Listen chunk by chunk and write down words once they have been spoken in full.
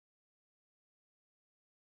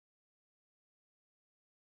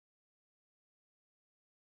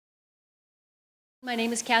My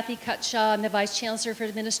name is Kathy Cutshaw. I'm the Vice Chancellor for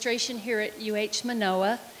Administration here at UH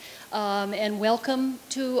Manoa. And welcome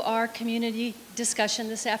to our community discussion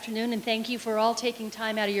this afternoon, and thank you for all taking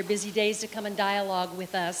time out of your busy days to come and dialogue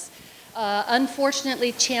with us.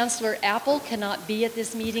 Unfortunately, Chancellor Apple cannot be at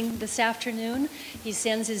this meeting this afternoon. He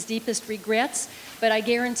sends his deepest regrets, but I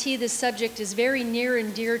guarantee this subject is very near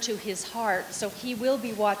and dear to his heart, so he will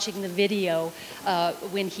be watching the video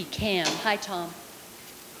when he can. Hi, Tom.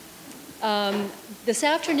 This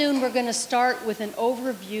afternoon, we're going to start with an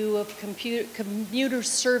overview of commuter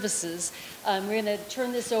services. We're going to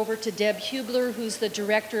turn this over to Deb Hubler, who's the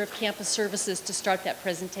Director of Campus Services, to start that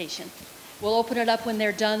presentation. We'll open it up when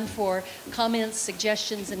they're done for comments,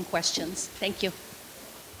 suggestions, and questions. Thank you.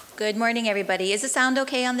 Good morning, everybody. Is the sound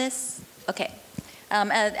okay on this? Okay.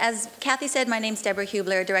 As Kathy said, my name's Deborah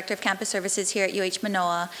Hubler, Director of Campus Services here at UH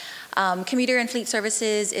Manoa. Commuter and Fleet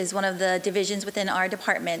Services is one of the divisions within our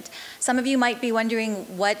department. Some of you might be wondering,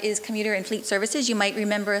 what is Commuter and Fleet Services? You might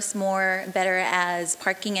remember us better as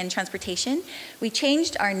Parking and Transportation. We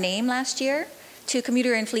changed our name last year to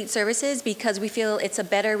Commuter and Fleet Services because we feel it's a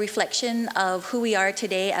better reflection of who we are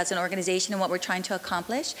today as an organization and what we're trying to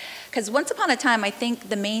accomplish. Because once upon a time, I think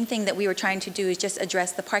the main thing that we were trying to do is just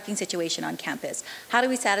address the parking situation on campus. How do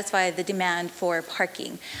we satisfy the demand for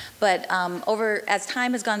parking? But as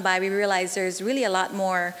time has gone by, we realize there's really a lot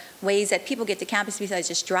more ways that people get to campus besides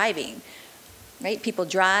just driving, right? People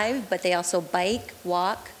drive, but they also bike,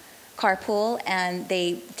 walk, carpool, and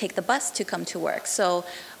they take the bus to come to work. So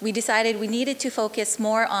we decided we needed to focus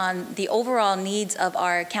more on the overall needs of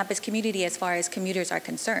our campus community as far as commuters are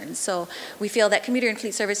concerned. So we feel that Commuter and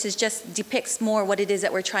Fleet Services just depicts more what it is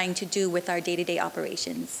that we're trying to do with our day-to-day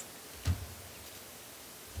operations.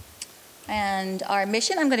 And our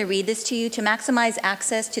mission, I'm going to read this to you: to maximize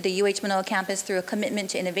access to the UH Manoa campus through a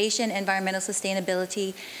commitment to innovation, environmental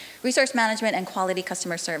sustainability, resource management, and quality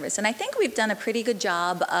customer service. And I think we've done a pretty good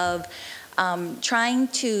job of trying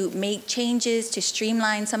to make changes to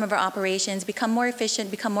streamline some of our operations, become more efficient,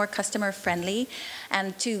 become more customer friendly.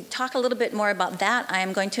 And to talk a little bit more about that, I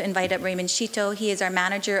am going to invite up Raymond Shito. He is our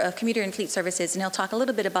manager of Commuter and Fleet Services, and he'll talk a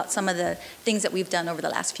little bit about some of the things that we've done over the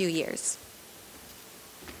last few years.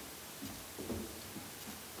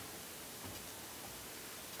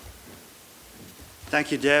 Thank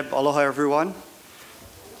you, Deb. Aloha, everyone.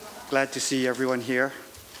 Glad to see everyone here.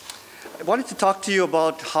 I wanted to talk to you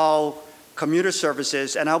about how commuter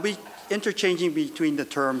services, and I'll be interchanging between the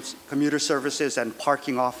terms commuter services and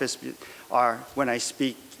parking office are when I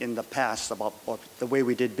speak in the past about the way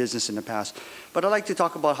we did business in the past. But I'd like to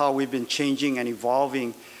talk about how we've been changing and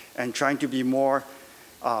evolving and trying to be more,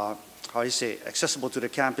 accessible to the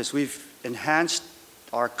campus. We've enhanced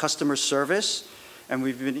our customer service, and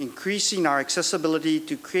we've been increasing our accessibility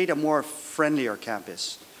to create a more friendlier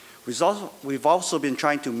campus. We've also been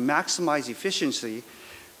trying to maximize efficiency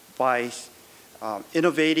by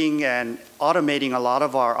innovating and automating a lot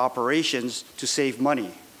of our operations to save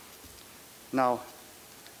money. Now,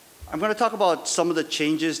 I'm going to talk about some of the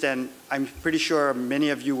changes, and I'm pretty sure many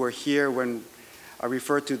of you were here when I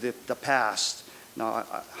referred to the past. Now,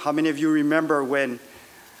 how many of you remember when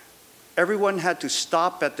everyone had to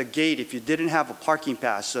stop at the gate if you didn't have a parking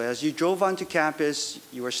pass? So as you drove onto campus,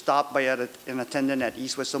 you were stopped by an attendant at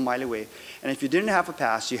East West O'Malley Way. And if you didn't have a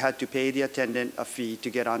pass, you had to pay the attendant a fee to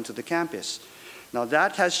get onto the campus. Now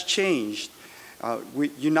that has changed.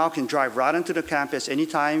 You now can drive right onto the campus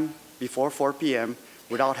anytime before 4 p.m.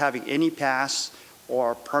 without having any pass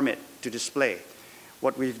or permit to display.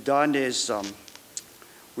 What we've done is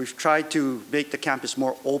we've tried to make the campus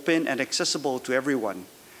more open and accessible to everyone.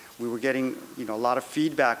 We were getting a lot of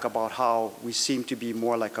feedback about how we seem to be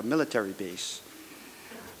more like a military base.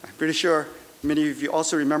 I'm pretty sure many of you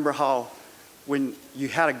also remember how when you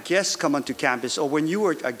had a guest come onto campus, or when you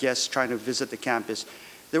were a guest trying to visit the campus,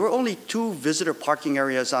 there were only 2 visitor parking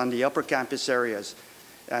areas on the upper campus areas.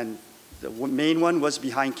 And the main one was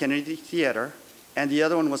behind Kennedy Theater, and the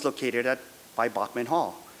other one was located by Bachman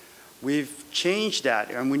Hall. We've changed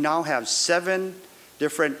that, and we now have 7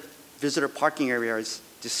 different visitor parking areas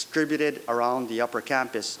distributed around the upper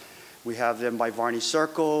campus. We have them by Varney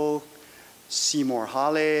Circle, Seymour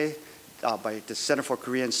Hale, by the Center for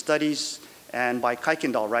Korean Studies, and by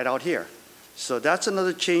Kuykendall right out here. So that's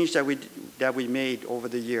another change that we made over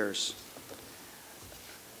the years.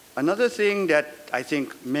 Another thing that I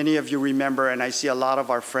think many of you remember, and I see a lot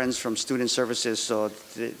of our friends from Student Services, so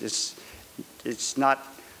it's not,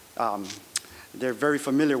 they're very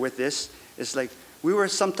familiar with this. It's like we were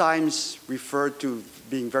sometimes referred to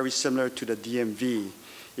being very similar to the DMV.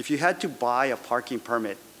 If you had to buy a parking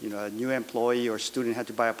permit, a new employee or student had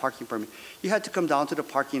to buy a parking permit, you had to come down to the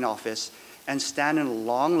parking office and stand in a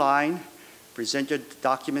long line, present your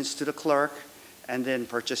documents to the clerk, and then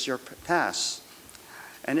purchase your pass.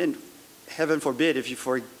 And then, heaven forbid, if you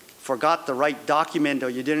forgot the right document or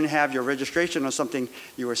you didn't have your registration or something,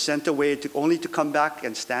 you were sent away only to come back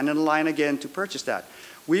and stand in line again to purchase that.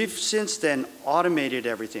 We've since then automated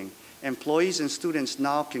everything. Employees and students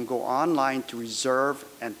now can go online to reserve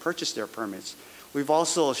and purchase their permits. We've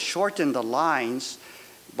also shortened the lines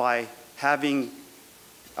by having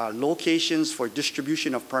locations for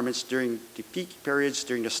distribution of permits during the peak periods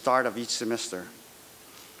during the start of each semester.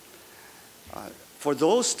 For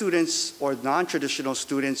those students or non-traditional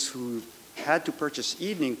students who had to purchase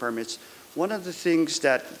evening permits, one of the things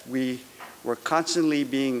that we were constantly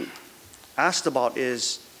being asked about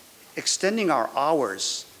is extending our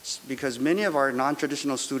hours, because many of our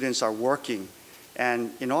non-traditional students are working.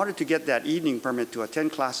 And in order to get that evening permit to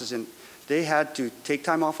attend classes, they had to take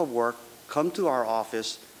time off of work, come to our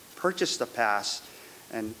office, purchase the pass,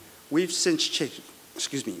 and we've since changed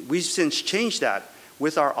that.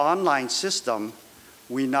 With our online system,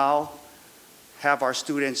 we now have our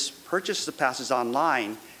students purchase the passes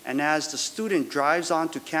online, and as the student drives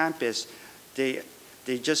onto campus, they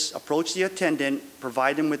just approach the attendant,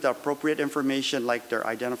 provide them with the appropriate information like their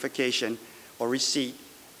identification or receipt,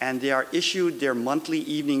 and they are issued their monthly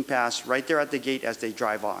evening pass right there at the gate as they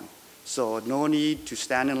drive on. So no need to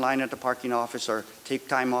stand in line at the parking office or take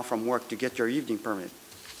time off from work to get your evening permit.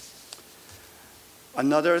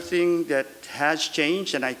 Another thing that has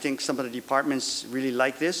changed, and I think some of the departments really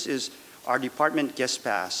like this, is our department guest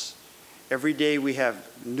pass. Every day we have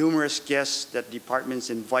numerous guests that departments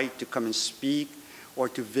invite to come and speak or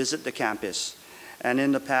to visit the campus. And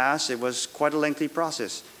in the past, it was quite a lengthy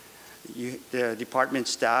process. The department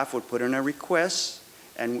staff would put in a request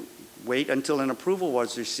and wait until an approval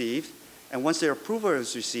was received. And once their approval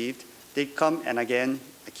was received, they'd come, and again,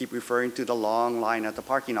 I keep referring to the long line at the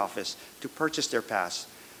parking office to purchase their pass.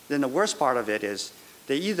 Then the worst part of it is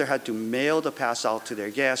they either had to mail the pass out to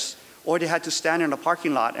their guests, or they had to stand in a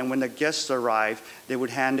parking lot, and when the guests arrived, they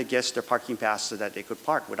would hand the guests their parking pass so that they could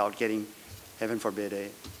park without getting, heaven forbid, a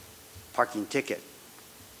parking ticket.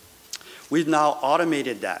 We've now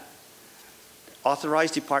automated that.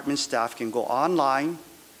 Authorized department staff can go online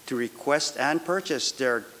to request and purchase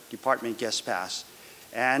their department guest pass.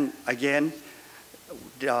 And again,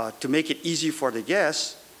 to make it easy for the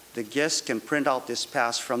guests can print out this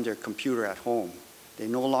pass from their computer at home. They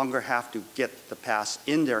no longer have to get the pass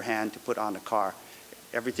in their hand to put on the car.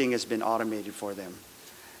 Everything has been automated for them.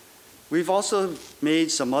 We've also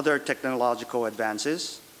made some other technological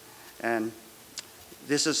advances, and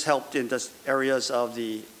this has helped in the areas of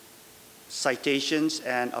the citations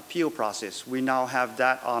and appeal process. We now have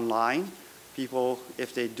that online. People,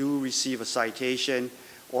 if they do receive a citation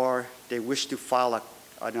or they wish to file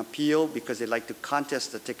an appeal because they'd like to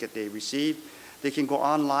contest the ticket they received, they can go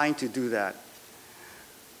online to do that.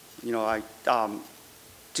 You know,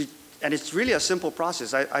 and it's really a simple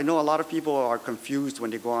process. I know a lot of people are confused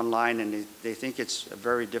when they go online and they think it's a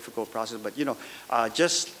very difficult process, but you know,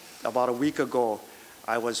 just about a week ago,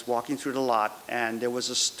 I was walking through the lot and there was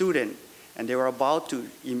a student and they were about to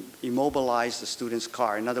immobilize the student's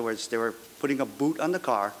car. In other words, they were putting a boot on the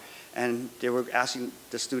car and they were asking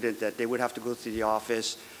the student that they would have to go to the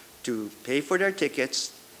office to pay for their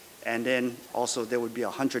tickets, and then also there would be a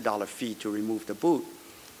 $100 fee to remove the boot.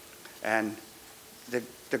 And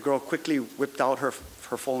the girl quickly whipped out her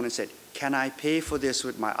phone and said, "Can I pay for this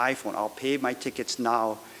with my iPhone? I'll pay my tickets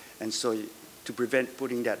now, and so to prevent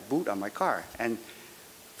putting that boot on my car." And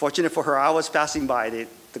fortunate for her, I was passing by.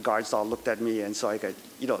 The guards all looked at me, and so I could,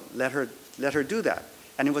 you know, let her do that.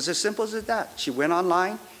 And it was as simple as that. She went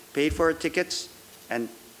online, paid for her tickets, and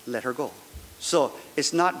let her go. So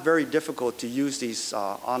it's not very difficult to use these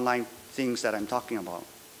online things that I'm talking about.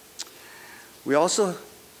 We also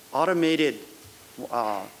automated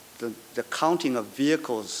the counting of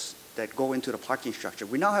vehicles that go into the parking structure.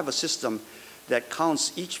 We now have a system that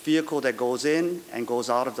counts each vehicle that goes in and goes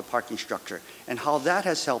out of the parking structure. And how that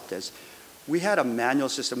has helped us, we had a manual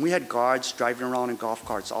system. We had guards driving around in golf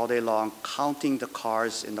carts all day long, counting the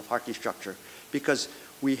cars in the parking structure, because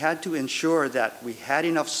we had to ensure that we had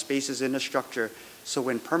enough spaces in the structure so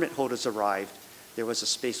when permit holders arrived, there was a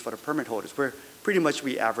space for the permit holders. Where pretty much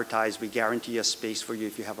we advertise, we guarantee a space for you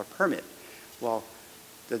if you have a permit. Well,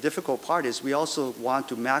 the difficult part is we also want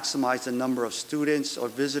to maximize the number of students or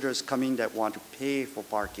visitors coming that want to pay for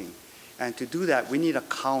parking. And to do that, we need a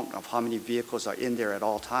count of how many vehicles are in there at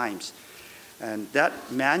all times. And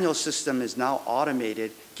that manual system is now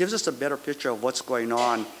automated, gives us a better picture of what's going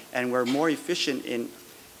on, and we're more efficient in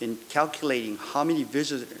calculating how many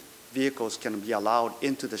vehicles can be allowed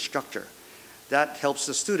into the structure. that helps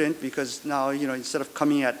the student because now, instead of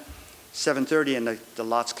coming at 7:30 and the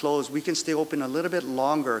lot's closed, we can stay open a little bit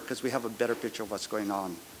longer because we have a better picture of what's going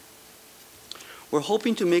on. We're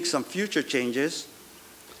hoping to make some future changes,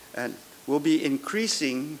 and we'll be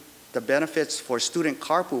increasing the benefits for student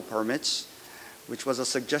carpool permits, which was a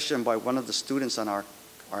suggestion by one of the students on our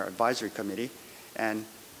advisory committee. And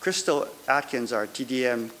Crystal Atkins, our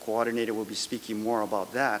TDM coordinator, will be speaking more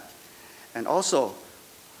about that. And also,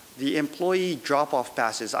 the employee drop-off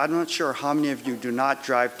passes. I'm not sure how many of you do not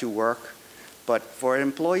drive to work, but for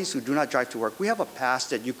employees who do not drive to work, we have a pass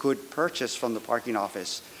that you could purchase from the parking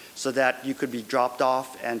office so that you could be dropped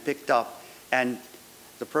off and picked up, and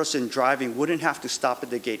the person driving wouldn't have to stop at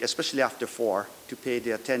the gate, especially after 4, to pay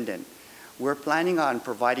the attendant. We're planning on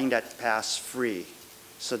providing that pass free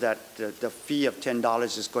so that the fee of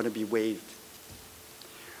 $10 is going to be waived.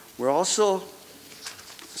 We're also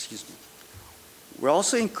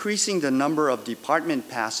increasing the number of department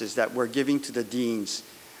passes that we're giving to the deans.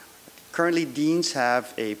 Currently, deans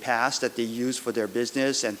have a pass that they use for their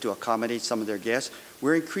business and to accommodate some of their guests.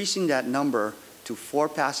 We're increasing that number to 4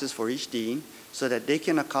 passes for each dean so that they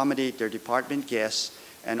can accommodate their department guests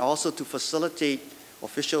and also to facilitate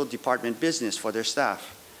official department business for their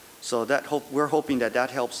staff. So we're hoping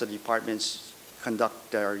that helps the departments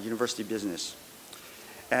conduct their university business.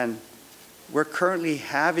 And we're currently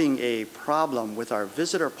having a problem with our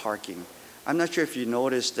visitor parking. I'm not sure if you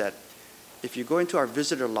noticed that if you go into our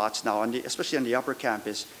visitor lots now, especially on the upper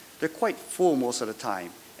campus, they're quite full most of the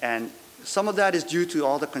time. And some of that is due to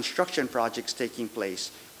all the construction projects taking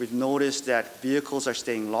place. We've noticed that vehicles are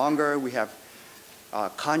staying longer. We have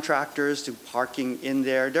contractors to parking in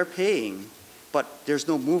there. They're paying, but there's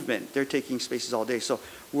no movement. They're taking spaces all day. So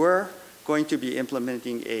we're going to be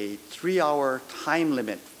implementing a 3-hour time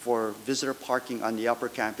limit for visitor parking on the upper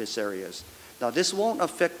campus areas. Now, this won't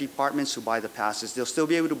affect departments who buy the passes. They'll still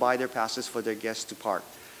be able to buy their passes for their guests to park,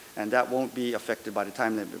 and that won't be affected by the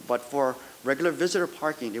time limit. But for regular visitor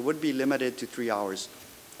parking, it would be limited to 3 hours.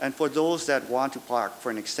 And for those that want to park for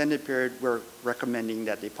an extended period, we're recommending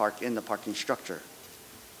that they park in the parking structure.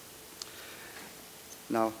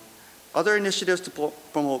 Now, other initiatives to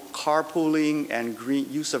promote carpooling and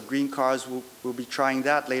use of green cars, we'll be trying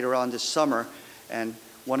that later on this summer. And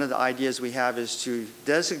one of the ideas we have is to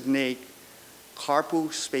designate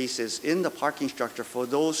carpool spaces in the parking structure for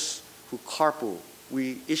those who carpool.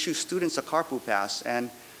 We issue students a carpool pass, and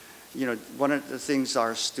one of the things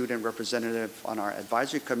our student representative on our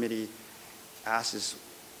advisory committee asked is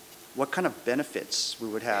what kind of benefits we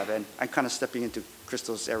would have. And I'm kind of stepping into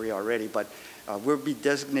Crystal's area already, but we'll be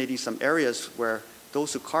designating some areas where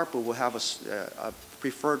those who carpool will have a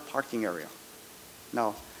preferred parking area.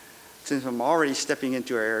 Now, since I'm already stepping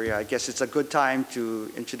into our area, I guess it's a good time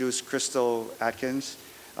to introduce Crystal Atkins.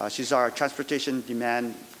 She's our transportation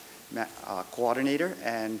demand coordinator,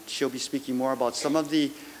 and she'll be speaking more about some of the,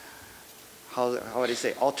 how would I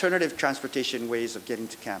say, alternative transportation ways of getting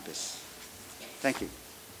to campus. Thank you.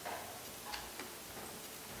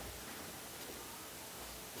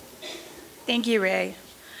 Thank you, Ray.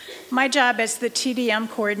 My job as the TDM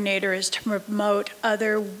coordinator is to promote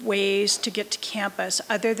other ways to get to campus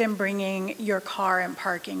other than bringing your car and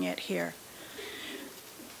parking it here.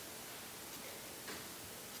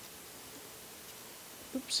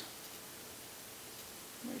 Oops.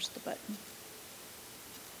 Where's the button?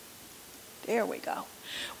 There we go.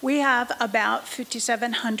 We have about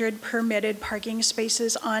 5,700 permitted parking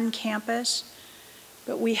spaces on campus,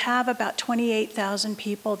 but we have about 28,000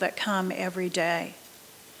 people that come every day.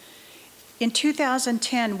 In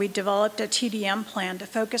 2010, we developed a TDM plan to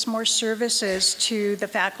focus more services to the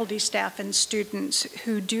faculty, staff, and students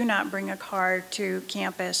who do not bring a car to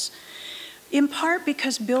campus, in part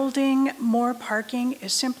because building more parking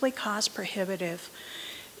is simply cost prohibitive.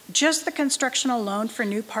 Just the construction alone for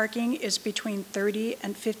new parking is between $30,000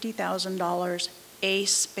 and $50,000 a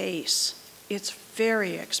space. It's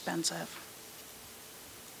very expensive.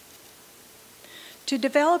 To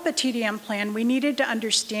develop a TDM plan, we needed to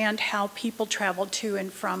understand how people traveled to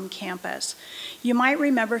and from campus. You might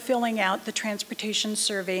remember filling out the transportation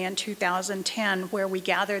survey in 2010 where we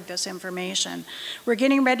gathered this information. We're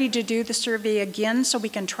getting ready to do the survey again so we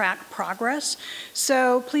can track progress.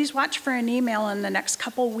 So please watch for an email in the next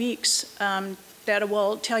couple weeks that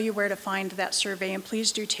will tell you where to find that survey, and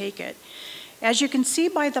please do take it. As you can see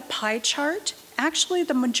by the pie chart, actually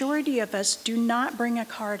the majority of us do not bring a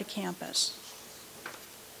car to campus.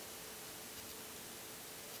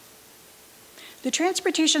 The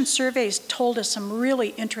transportation surveys told us some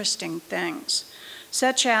really interesting things,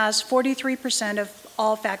 such as 43% of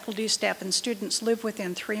all faculty, staff, and students live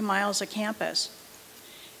within 3 miles of campus.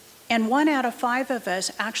 and 1 out of 5 of us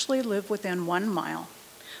actually live within 1 mile.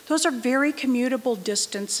 Those are very commutable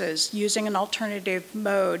distances using an alternative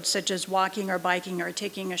mode, such as walking or biking or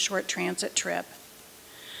taking a short transit trip.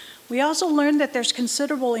 We also learned that there's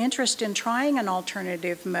considerable interest in trying an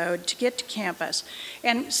alternative mode to get to campus.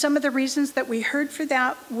 And some of the reasons that we heard for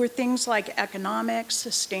that were things like economics,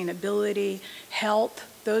 sustainability, health.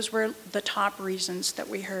 Those were the top reasons that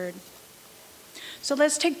we heard. So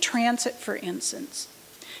let's take transit, for instance.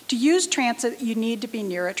 To use transit, you need to be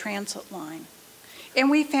near a transit line. And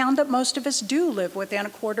we found that most of us do live within a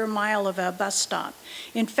 1/4 mile of a bus stop.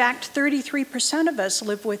 In fact, 33% of us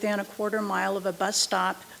live within a 1/4 mile of a bus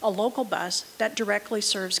stop, a local bus, that directly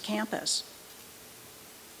serves campus.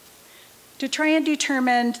 To try and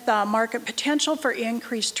determine the market potential for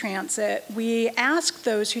increased transit, we asked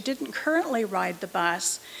those who didn't currently ride the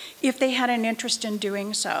bus if they had an interest in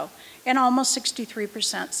doing so, and almost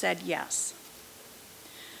 63% said yes.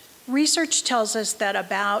 Research tells us that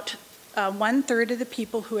about 1/3 of the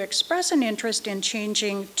people who express an interest in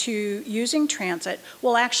changing to using transit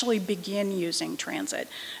will actually begin using transit.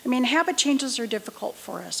 I mean, habit changes are difficult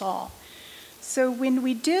for us all. So when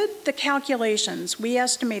we did the calculations, we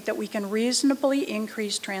estimate that we can reasonably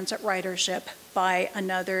increase transit ridership by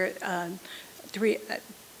another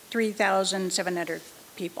 3,700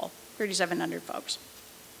 people, 3,700 folks.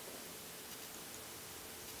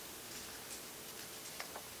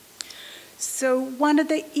 So one of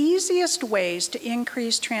the easiest ways to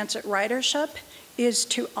increase transit ridership is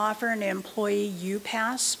to offer an employee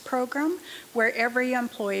U-Pass program where every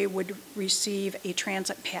employee would receive a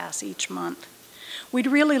transit pass each month. We'd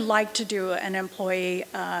really like to do an employee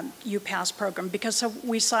U-Pass program because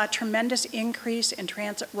we saw a tremendous increase in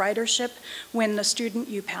transit ridership when the student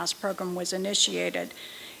U-Pass program was initiated.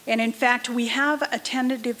 And in fact, we have a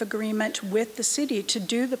tentative agreement with the city to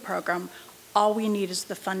do the program. All we need is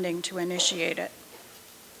the funding to initiate it.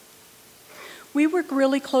 We work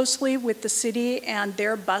really closely with the city and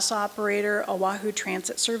their bus operator, Oahu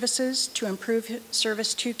Transit Services, to improve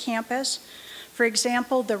service to campus. For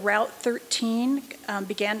example, the Route 13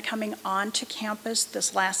 began coming onto campus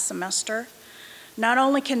this last semester. Not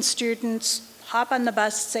only can students hop on the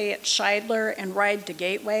bus, say at Scheidler, and ride to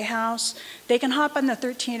Gateway House, they can hop on the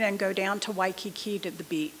 13 and go down to Waikiki to the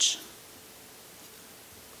beach.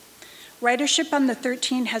 Ridership on the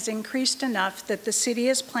 13 has increased enough that the city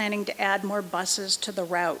is planning to add more buses to the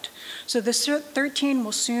route. So the 13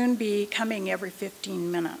 will soon be coming every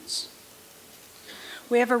 15 minutes.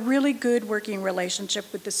 We have a really good working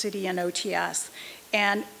relationship with the city and OTS,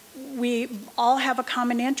 and we all have a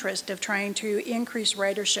common interest of trying to increase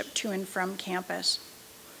ridership to and from campus.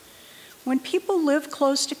 When people live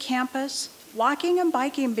close to campus, walking and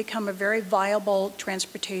biking become a very viable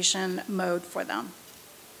transportation mode for them.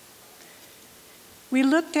 We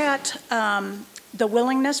looked at the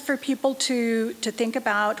willingness for people to think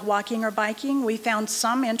about walking or biking. We found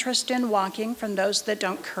some interest in walking from those that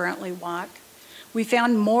don't currently walk. We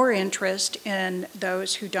found more interest in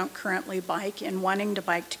those who don't currently bike in wanting to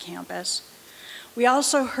bike to campus. We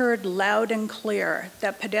also heard loud and clear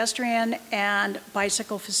that pedestrian and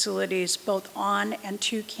bicycle facilities both on and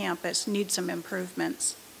to campus need some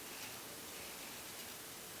improvements.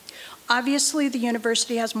 Obviously, the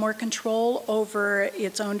university has more control over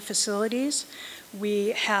its own facilities. We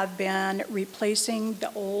have been replacing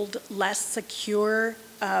the old, less secure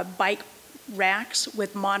bike racks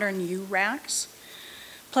with modern U-racks.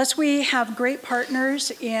 Plus, we have great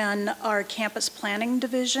partners in our campus planning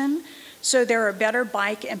division, so there are better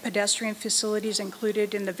bike and pedestrian facilities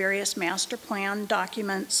included in the various master plan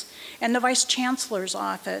documents, and the Vice Chancellor's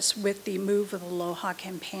office with the Move with Aloha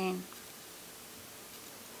campaign.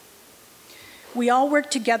 We all work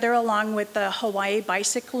together along with the Hawaii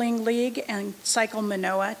Bicycling League and Cycle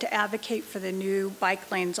Manoa to advocate for the new bike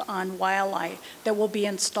lanes on Waialae that will be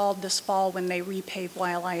installed this fall when they repave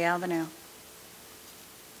Waialae Avenue.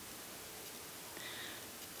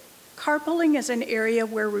 Carpooling is an area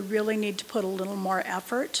where we really need to put a little more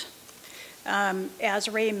effort. As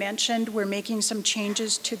Ray mentioned, we're making some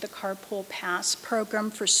changes to the Carpool Pass program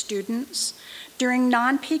for students. During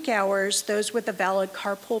non-peak hours, those with a valid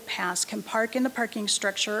Carpool Pass can park in the parking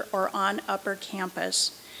structure or on upper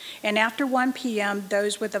campus. And after 1 p.m.,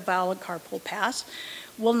 those with a valid Carpool Pass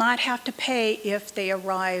will not have to pay if they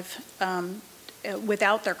arrive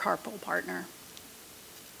without their carpool partner.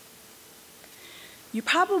 You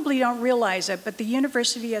probably don't realize it, but the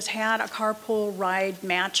university has had a carpool ride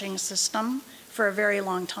matching system for a very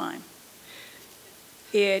long time.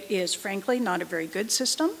 It is frankly not a very good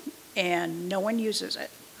system, and no one uses it.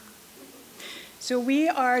 So we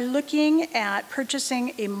are looking at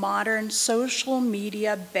purchasing a modern social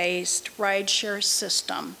media-based rideshare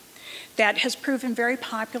system that has proven very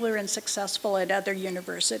popular and successful at other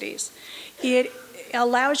universities. It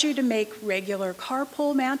allows you to make regular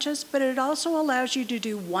carpool matches, but it also allows you to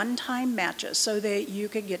do one-time matches so that you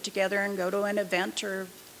could get together and go to an event or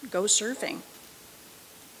go surfing.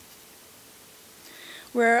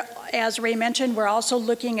 As Ray mentioned, we're also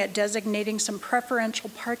looking at designating some preferential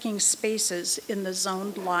parking spaces in the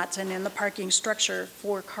zoned lots and in the parking structure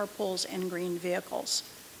for carpools and green vehicles.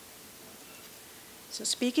 So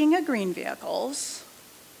speaking of green vehicles,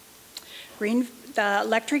 the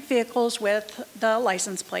electric vehicles with the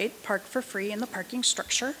license plate park for free in the parking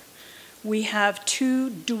structure. We have 2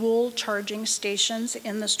 dual charging stations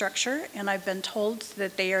in the structure, and I've been told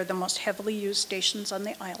that they are the most heavily used stations on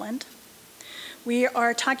the island. We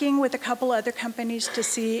are talking with a couple other companies to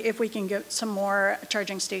see if we can get some more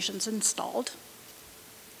charging stations installed.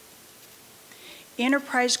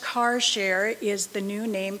 Enterprise Car Share is the new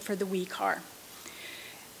name for the WeCar.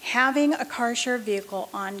 Having a car share vehicle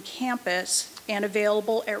on campus and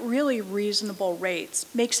available at really reasonable rates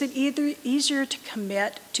makes it either easier to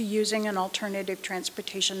commit to using an alternative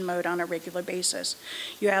transportation mode on a regular basis.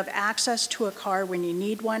 You have access to a car when you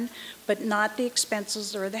need one, but not the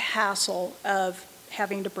expenses or the hassle of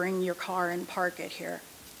having to bring your car and park it here.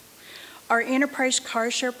 Our Enterprise Car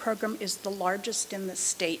Share program is the largest in the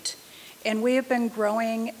state, and we have been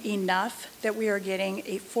growing enough that we are getting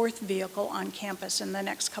a 4th vehicle on campus in the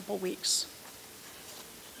next couple weeks.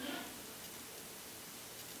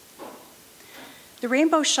 The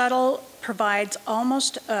Rainbow Shuttle provides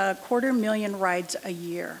almost 250,000 rides a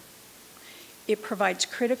year. It provides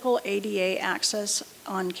critical ADA access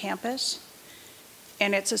on campus,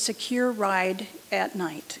 and it's a secure ride at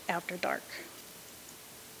night after dark.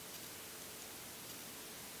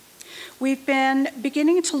 We've been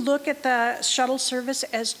beginning to look at the shuttle service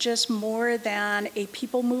as just more than a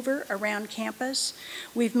people mover around campus.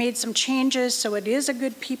 We've made some changes so it is a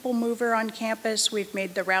good people mover on campus. We've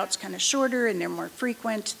made the routes kind of shorter and they're more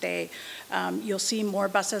frequent. You'll see more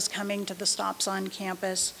buses coming to the stops on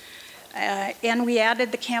campus. And we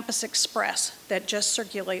added the Campus Express that just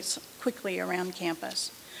circulates quickly around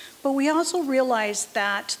campus. But we also realized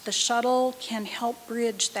that the shuttle can help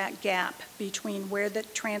bridge that gap between where the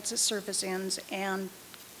transit service ends and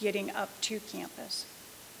getting up to campus.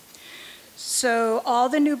 So all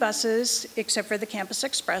the new buses, except for the Campus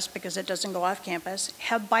Express, because it doesn't go off campus,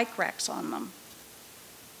 have bike racks on them.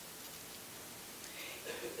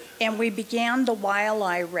 And we began the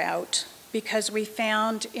Waialae route because we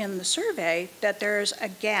found in the survey that there's a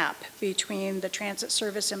gap between the transit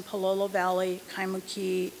service in Palolo Valley,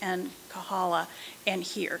 Kaimuki, and Kahala, and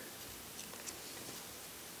here.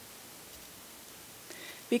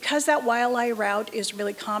 Because that Waialae route is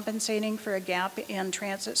really compensating for a gap in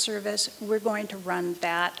transit service, we're going to run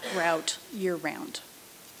that route year-round.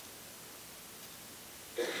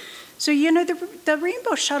 So, you know, the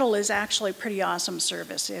Rainbow Shuttle is actually a pretty awesome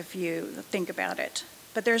service if you think about it.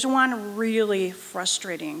 But there's one really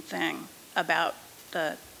frustrating thing about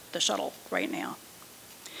the shuttle right now.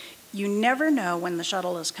 You never know when the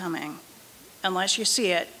shuttle is coming unless you see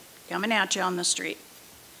it coming at you on the street.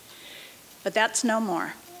 But that's no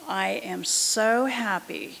more. I am so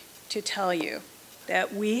happy to tell you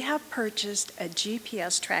that we have purchased a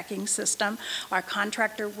GPS tracking system. Our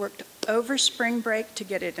contractor worked over spring break to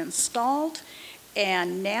get it installed,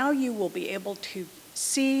 and now you will be able to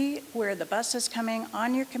see where the bus is coming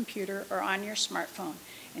on your computer or on your smartphone.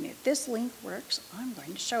 And if this link works, I'm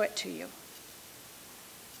going to show it to you.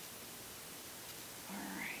 All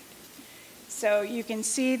right. So you can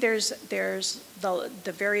see there's the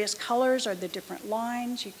various colors or the different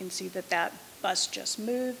lines. You can see that that bus just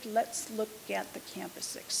moved. Let's look at the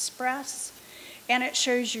Campus Express. And it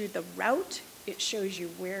shows you the route. It shows you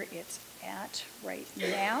where it's at right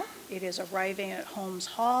now. It is arriving at Holmes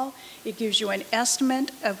Hall. It gives you an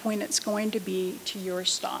estimate of when it's going to be to your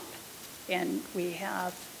stop. And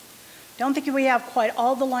don't think we have quite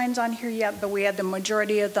all the lines on here yet, but we have the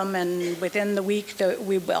majority of them, and within the week that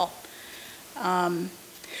we will.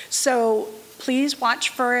 So please watch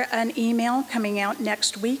for an email coming out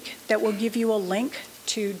next week that will give you a link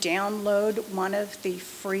to download one of the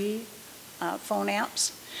free phone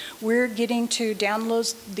apps. We're getting to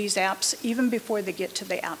download these apps even before they get to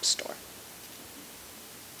the App Store.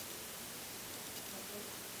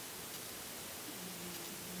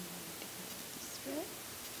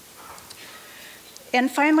 And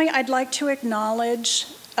finally, I'd like to acknowledge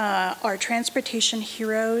our transportation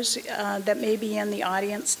heroes that may be in the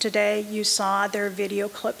audience today. You saw their video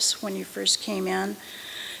clips when you first came in.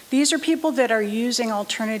 These are people that are using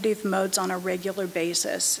alternative modes on a regular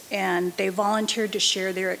basis, and they volunteered to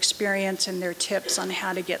share their experience and their tips on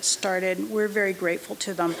how to get started. We're very grateful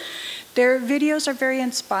to them. Their videos are very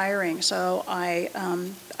inspiring, so I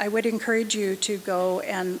would encourage you to go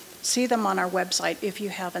and see them on our website if you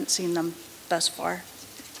haven't seen them thus far.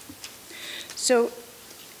 So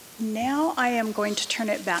now I am going to turn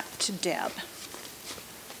it back to Deb.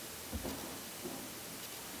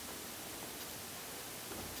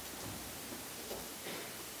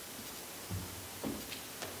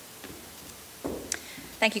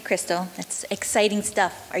 Thank you, Crystal. That's exciting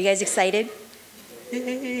stuff. Are you guys excited?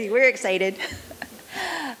 Yay, we're excited.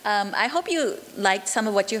 I hope you liked some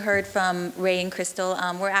of what you heard from Ray and Crystal.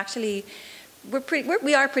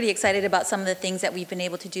 We are pretty excited about some of the things that we've been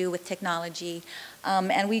able to do with technology.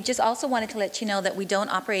 And we just also wanted to let you know that we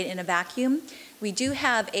don't operate in a vacuum. We do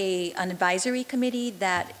have an advisory committee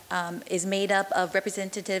that is made up of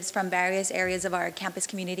representatives from various areas of our campus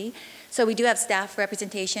community. So we do have staff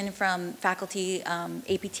representation from faculty,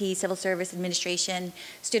 APT, civil service, administration,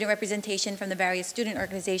 student representation from the various student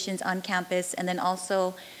organizations on campus, and then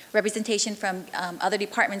also representation from other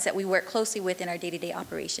departments that we work closely with in our day-to-day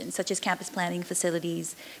operations, such as campus planning,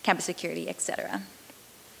 facilities, campus security, et cetera.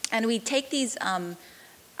 And we take these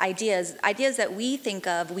ideas that we think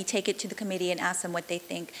of, we take it to the committee and ask them what they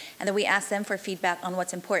think, and then we ask them for feedback on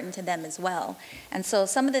what's important to them as well. And so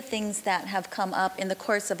some of the things that have come up in the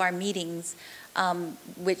course of our meetings,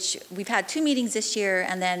 which we've had 2 meetings this year,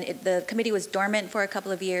 and then the committee was dormant for a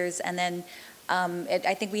couple of years, and then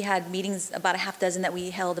I think we had meetings, about a half dozen that we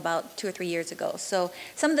held about 2 or 3 years ago. So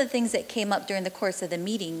some of the things that came up during the course of the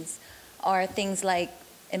meetings are things like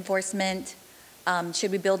enforcement,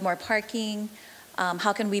 should we build more parking?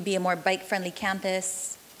 How can we be a more bike-friendly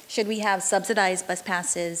campus? Should we have subsidized bus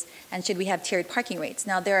passes? And should we have tiered parking rates?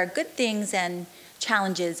 Now, there are good things and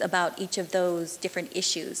challenges about each of those different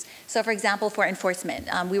issues. So, for example, for enforcement,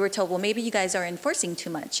 we were told, well, maybe you guys are enforcing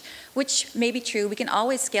too much, which may be true. We can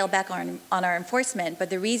always scale back on our enforcement,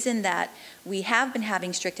 but the reason that we have been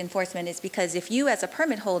having strict enforcement is because if you, as a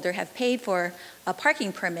permit holder, have paid for a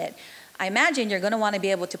parking permit, I imagine you're going to want to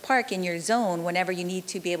be able to park in your zone whenever you need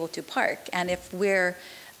to be able to park. And if we're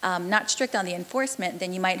not strict on the enforcement,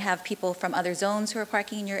 then you might have people from other zones who are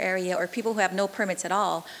parking in your area, or people who have no permits at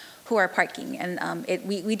all who are parking. And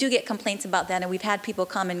we do get complaints about that, and we've had people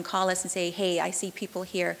come and call us and say, hey, I see people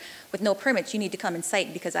here with no permits. You need to come and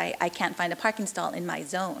cite because I can't find a parking stall in my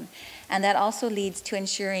zone. And that also leads to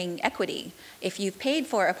ensuring equity. If you've paid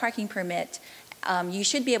for a parking permit, you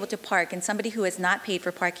should be able to park, and somebody who has not paid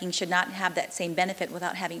for parking should not have that same benefit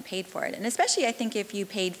without having paid for it. And especially, I think, if you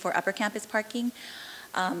paid for upper campus parking,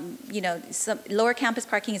 some lower campus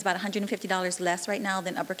parking is about $150 less right now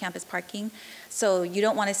than upper campus parking. So you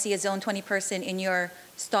don't want to see a Zone 20 person in your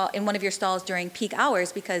stall, in one of your stalls during peak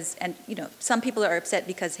hours, because, and some people are upset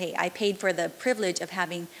because, hey, I paid for the privilege of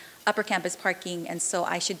having upper campus parking, and so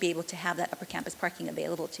I should be able to have that upper campus parking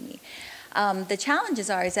available to me. The challenges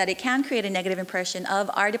is that it can create a negative impression of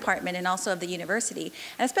our department and also of the university,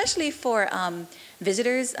 and especially for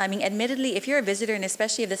visitors. I mean, admittedly, if you're a visitor, and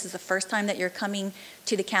especially if this is the first time that you're coming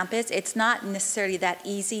to the campus, it's not necessarily that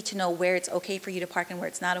easy to know where it's okay for you to park and where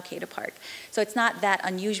it's not okay to park. So it's not that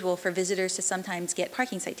unusual for visitors to sometimes get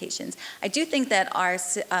parking citations. I do think that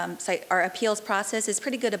our appeals process is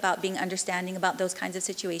pretty good about being understanding about those kinds of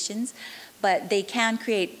situations, but they can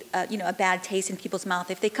create a bad taste in people's mouth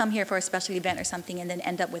if they come here for a special event or something and then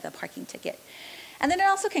end up with a parking ticket. And then it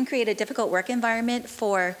also can create a difficult work environment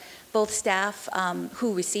for both staff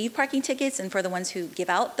who receive parking tickets and for the ones who give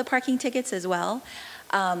out the parking tickets as well.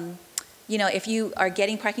 If you are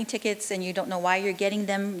getting parking tickets and you don't know why you're getting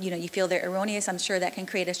them, you feel they're erroneous, I'm sure that can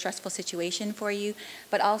create a stressful situation for you.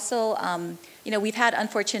 But also, we've had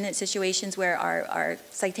unfortunate situations where our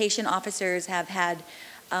citation officers have had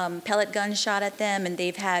pellet guns shot at them, and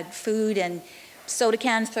they've had food and soda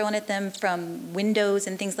cans thrown at them from windows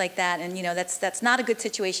and things like that, and that's not a good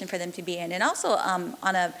situation for them to be in. And also,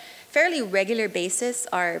 on a fairly regular basis,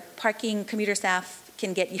 our parking commuter staff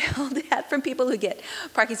can get yelled at from people who get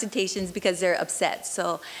parking citations because they're upset.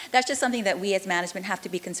 So that's just something that we as management have to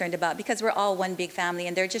be concerned about, because we're all one big family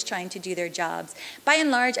and they're just trying to do their jobs. By and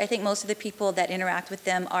large, I think most of the people that interact with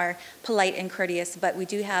them are polite and courteous, but we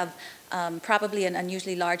do have probably an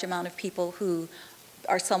unusually large amount of people who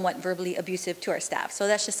are somewhat verbally abusive to our staff. So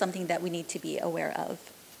that's just something that we need to be aware of.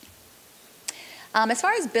 As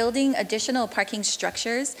far as building additional parking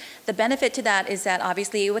structures, the benefit to that is that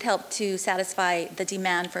obviously it would help to satisfy the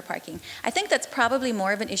demand for parking. I think that's probably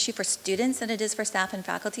more of an issue for students than it is for staff and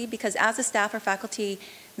faculty, because as a staff or faculty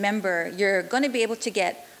member, you're going to be able to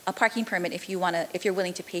get a parking permit if you're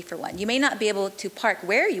willing to pay for one. You may not be able to park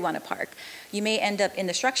where you want to park. You may end up in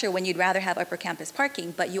the structure when you'd rather have upper campus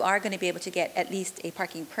parking, but you are going to be able to get at least a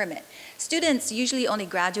parking permit. Students, usually only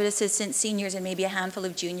graduate assistants, seniors, and maybe a handful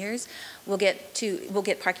of juniors will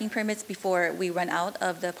get parking permits before we run out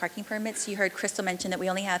of the parking permits. You heard Crystal mention that we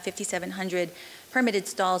only have 5,700 permitted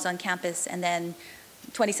stalls on campus, and then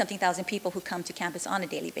 20-something thousand people who come to campus on a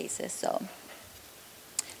daily basis. So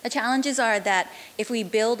the challenges are that if we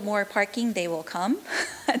build more parking, they will come.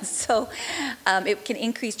 And so it can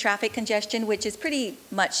increase traffic congestion, which is pretty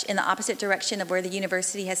much in the opposite direction of where the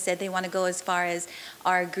university has said they want to go as far as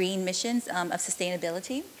our green missions of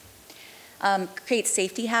sustainability. Creates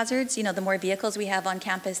safety hazards. You know, the more vehicles we have on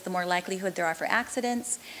campus, the more likelihood there are for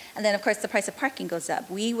accidents. And then, of course, the price of parking goes up.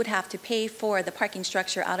 We would have to pay for the parking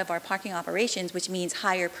structure out of our parking operations, which means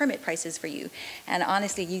higher permit prices for you. And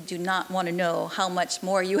honestly, you do not want to know how much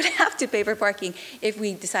more you would have to pay for parking if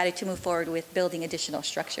we decided to move forward with building additional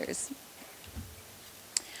structures.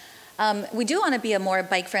 We do want to be a more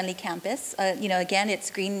bike-friendly campus. You know, again, it's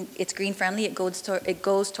green-friendly. It goes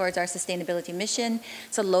towards our sustainability mission.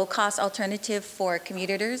 It's a low-cost alternative for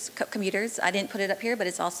commuters. I didn't put it up here, but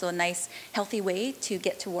it's also a nice, healthy way to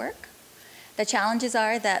get to work. The challenges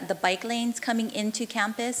are that the bike lanes coming into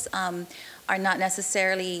campus are not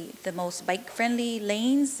necessarily the most bike-friendly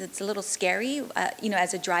lanes. It's a little scary. You know,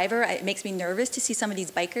 as a driver, it makes me nervous to see some of these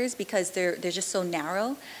bikers because they're just so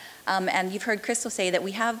narrow. And you've heard Crystal say that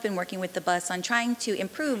we have been working with the bus on trying to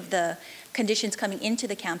improve the conditions coming into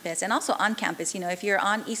the campus and also on campus. You know, if you're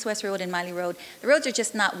on East-West Road and Miley Road, the roads are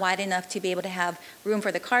just not wide enough to be able to have room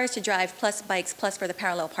for the cars to drive, plus bikes, plus for the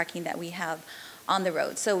parallel parking that we have on the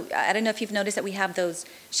road. So I don't know if you've noticed that we have those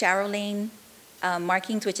shallow lane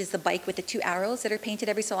markings, which is the bike with the 2 arrows that are painted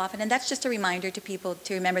every so often. And that's just a reminder to people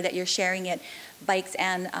to remember that you're sharing it. Bikes,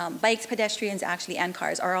 pedestrians actually, and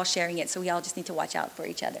cars are all sharing it. So we all just need to watch out for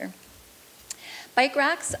each other. Bike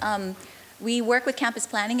racks, we work with campus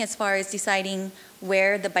planning as far as deciding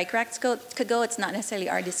where the bike racks could go. It's not necessarily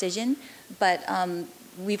our decision, but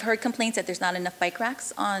we've heard complaints that there's not enough bike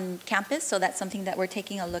racks on campus, so that's something that we're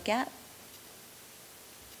taking a look at.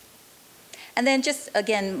 And then just,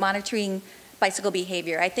 again, monitoring bicycle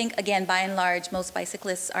behavior. I think, again, by and large, most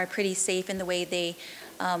bicyclists are pretty safe in the way they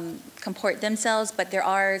comport themselves, but there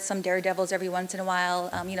are some daredevils every once in a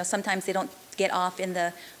while. You know, sometimes they don't get off in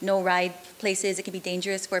the no-ride places. It can be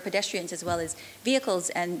dangerous for pedestrians as well as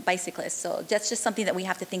vehicles and bicyclists. So that's just something that we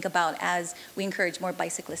have to think about as we encourage more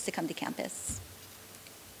bicyclists to come to campus.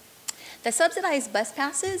 The subsidized bus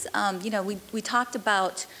passes, you know, we talked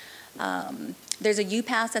about, there's a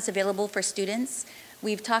U-Pass that's available for students.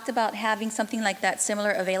 We've talked about having something like that similar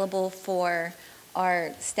available for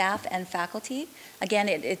our staff and faculty. Again,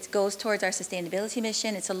 it goes towards our sustainability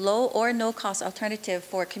mission. It's a low or no cost alternative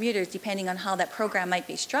for commuters depending on how that program might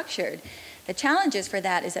be structured. The challenges for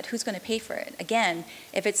that is that who's going to pay for it? Again,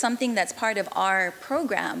 if it's something that's part of our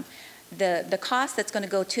program, the cost that's going to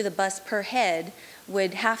go to the bus per head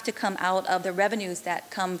would have to come out of the revenues that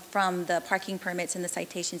come from the parking permits and the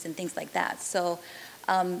citations and things like that. So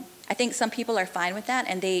I think some people are fine with that,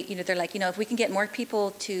 and they're like, if we can get more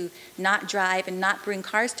people to not drive and not bring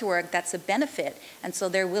cars to work, that's a benefit. And so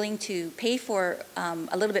they're willing to pay for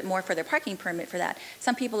a little bit more for their parking permit for that.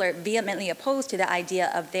 Some people are vehemently opposed to the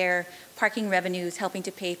idea of their parking revenues helping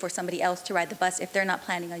to pay for somebody else to ride the bus if they're not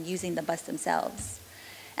planning on using the bus themselves.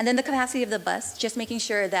 And then the capacity of the bus, just making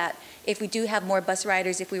sure that if we do have more bus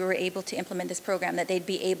riders, if we were able to implement this program, that they'd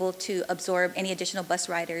be able to absorb any additional bus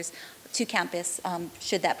riders to campus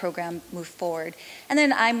should that program move forward. And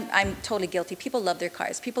then I'm totally guilty. People love their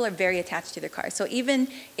cars. People are very attached to their cars. So even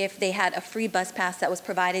if they had a free bus pass that was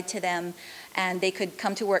provided to them and they could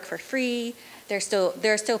come to work for free, there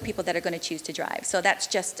are still people that are going to choose to drive. So that's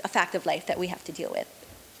just a fact of life that we have to deal with.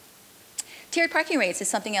 Tiered parking rates is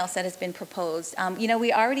something else that has been proposed.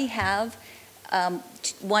 We already have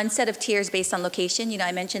one set of tiers based on location.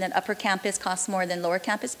 I mentioned that upper campus costs more than lower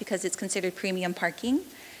campus because it's considered premium parking.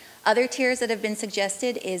 Other tiers that have been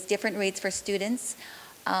suggested is different rates for students,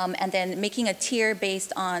 and then making a tier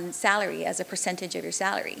based on salary as a percentage of your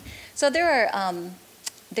salary. So there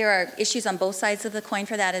are issues on both sides of the coin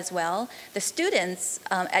for that as well. The students,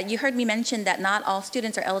 you heard me mention that not all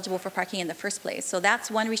students are eligible for parking in the first place. So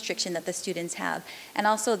that's one restriction that the students have. And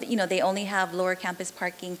also, they only have lower campus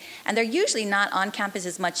parking, and they're usually not on campus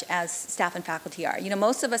as much as staff and faculty are.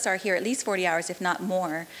 Most of us are here at least 40 hours, if not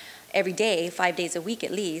more, every day, 5 days a week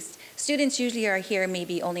at least. Students usually are here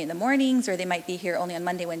maybe only in the mornings, or they might be here only on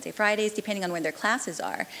Monday, Wednesday, Fridays, depending on when their classes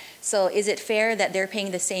are. So is it fair that they're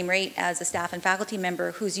paying the same rate as a staff and faculty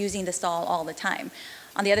member who's using the stall all the time?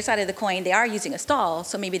 on the other side of the coin, they are using a stall,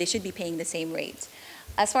 so maybe they should be paying the same rate.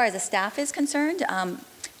 As far as the staff is concerned,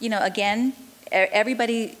 again,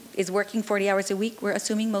 everybody is working 40 hours a week, we're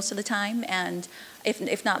assuming most of the time, and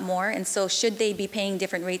if not more, and so should they be paying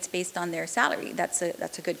different rates based on their salary? That's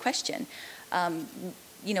a good question.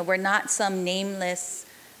 We're not some nameless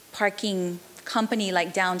parking company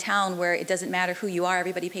like downtown where it doesn't matter who you are,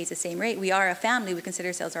 everybody pays the same rate. We are a family, we consider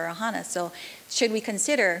ourselves our ohana, so should we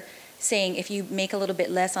consider saying if you make a little bit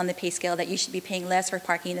less on the pay scale that you should be paying less for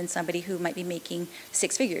parking than somebody who might be making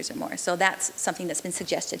 6 figures or more? So that's something that's been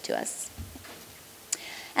suggested to us.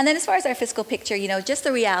 And then as far as our fiscal picture, just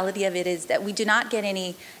the reality of it is that we do not get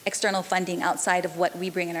any external funding outside of what we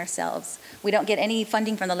bring in ourselves. We don't get any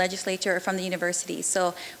funding from the legislature or from the university.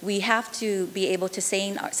 So we have to be able to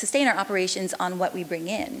sustain our operations on what we bring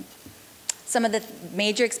in. Some of the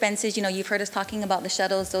major expenses, you've heard us talking about the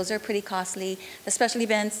shuttles. Those are pretty costly. The special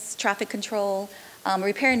events, traffic control,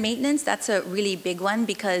 repair and maintenance, that's a really big one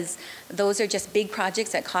because those are just big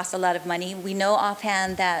projects that cost a lot of money. We know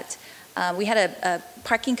offhand that we had a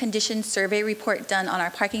parking condition survey report done on our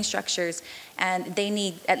parking structures, and they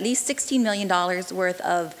need at least $16 million worth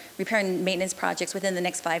of repair and maintenance projects within the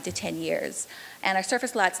next 5 to 10 years. And our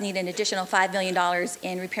surface lots need an additional $5 million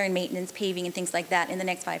in repair and maintenance, paving, and things like that in the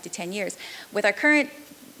next 5 to 10 years. With our current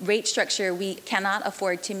rate structure, we cannot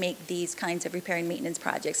afford to make these kinds of repair and maintenance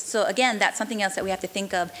projects. So again, that's something else that we have to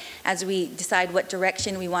think of as we decide what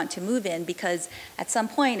direction we want to move in, because at some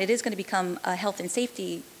point it is going to become a health and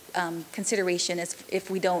safety consideration if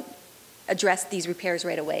we don't address these repairs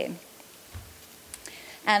right away.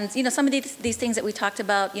 And some of these things that we talked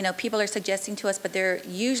about, people are suggesting to us, but there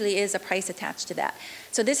usually is a price attached to that.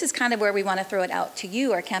 So this is kind of where we want to throw it out to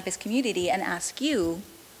you, our campus community, and ask you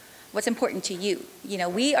what's important to you.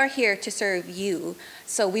 We are here to serve you,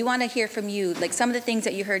 so we want to hear from you, like some of the things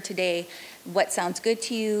that you heard today. What sounds good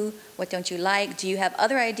to you? What don't you like? Do you have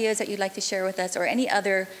other ideas that you'd like to share with us, or any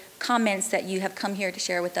other comments that you have come here to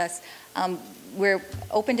share with us? We're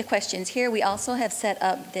open to questions here. We also have set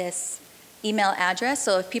up this email address,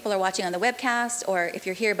 so if people are watching on the webcast, or if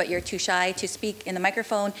you're here but you're too shy to speak in the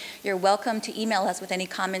microphone, you're welcome to email us with any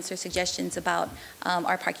comments or suggestions about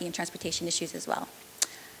our parking and transportation issues as well.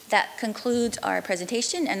 That concludes our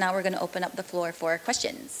presentation, and now we're going to open up the floor for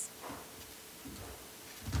questions.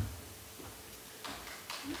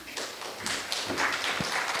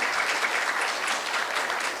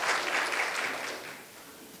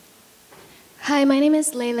 Hi, my name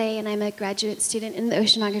is Lele, and I'm a graduate student in the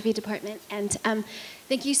oceanography department. And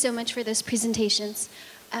thank you so much for those presentations.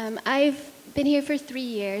 I've been here for 3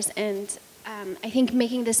 years, and I think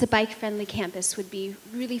making this a bike-friendly campus would be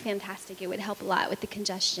really fantastic. It would help a lot with the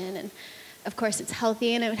congestion, and of course it's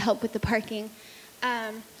healthy, and it would help with the parking.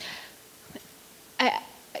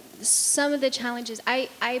 Some of the challenges,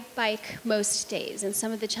 I bike most days, and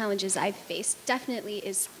some of the challenges I've faced definitely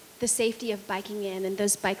is the safety of biking in and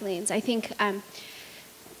those bike lanes. I think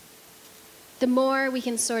the more we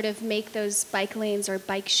can sort of make those bike lanes or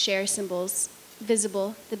bike share symbols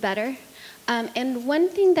visible, the better. And one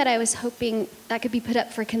thing that I was hoping that could be put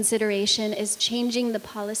up for consideration is changing the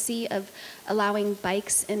policy of allowing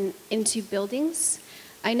bikes into buildings.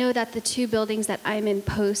 I know that the 2 buildings that I'm in,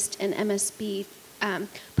 Post and MSB,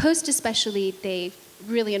 Post especially, they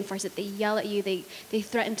really enforce it. They yell at you. They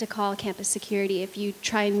threaten to call campus security if you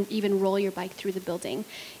try and even roll your bike through the building.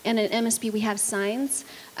 And at MSB, we have signs,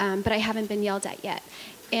 but I haven't been yelled at yet.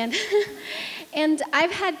 And, and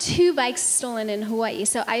I've had 2 bikes stolen in Hawaii,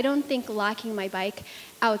 so I don't think locking my bike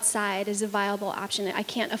outside is a viable option. I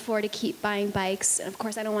can't afford to keep buying bikes, and of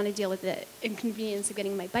course I don't want to deal with the inconvenience of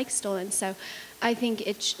getting my bike stolen, so I think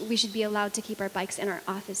we should be allowed to keep our bikes in our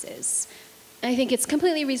offices. I think it's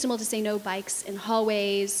completely reasonable to say no bikes in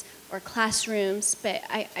hallways or classrooms, but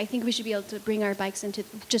I think we should be able to bring our bikes into,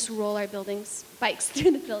 just roll our bikes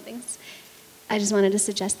through the buildings. I just wanted to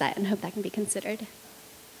suggest that and hope that can be considered.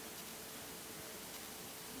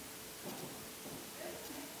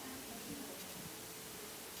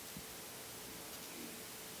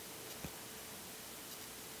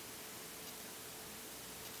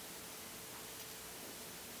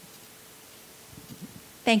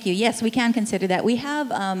 Thank you. Yes, we can consider that. We have,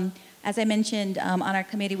 as I mentioned, on our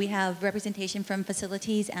committee, we have representation from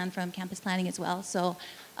facilities and from campus planning as well. So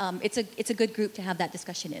it's a good group to have that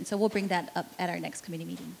discussion in. So we'll bring that up at our next committee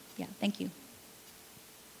meeting. Yeah, thank you.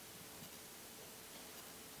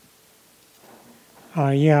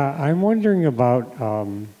 Yeah, I'm wondering about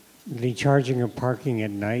the charging of parking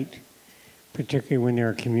at night, particularly when there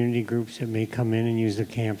are community groups that may come in and use the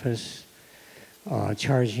campus.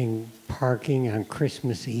 Charging parking on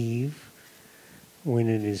Christmas Eve when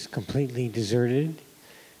it is completely deserted.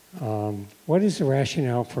 What is the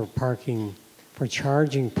rationale for parking, for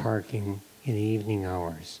charging parking in the evening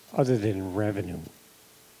hours, other than revenue?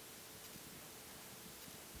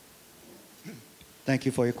 Thank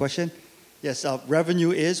you for your question. Yes,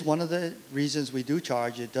 revenue is one of the reasons we do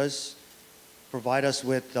charge. It does provide us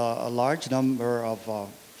with a large number of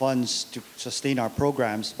funds to sustain our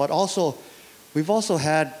programs, but also we've also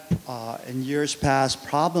had in years past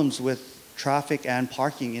problems with traffic and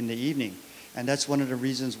parking in the evening, and that's one of the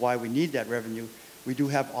reasons why we need that revenue. We do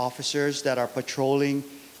have officers that are patrolling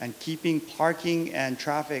and keeping parking and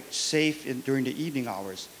traffic safe during the evening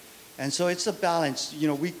hours, and so it's a balance. You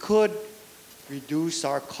know, we could reduce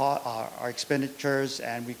our expenditures,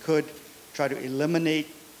 and we could try to eliminate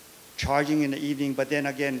charging in the evening, but then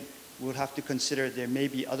again, we'll have to consider there may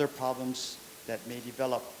be other problems that may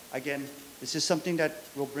develop. Again, this is something that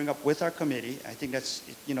we'll bring up with our committee. I think that's,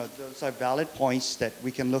 you know, those are valid points that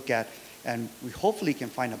we can look at, and we hopefully can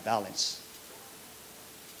find a balance.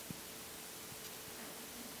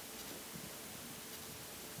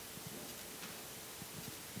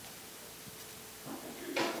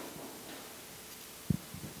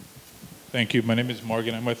 Thank you. My name is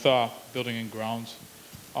Morgan. I'm with Building and Grounds.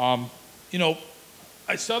 You know,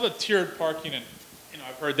 I saw the tiered parking, and you know,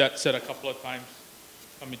 I've heard that said a couple of times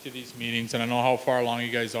coming to these meetings, and I know how far along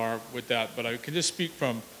you guys are with that. But I can just speak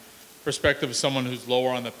from perspective of someone who's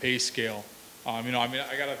lower on the pay scale. You know, I mean,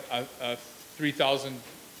 I got a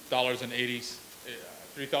 $3,000.80.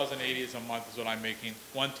 3,080 a month is what I'm making.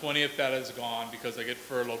 120 of that is gone because I get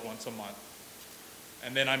furloughed once a month.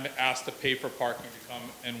 And then I'm asked to pay for parking to come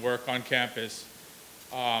and work on campus,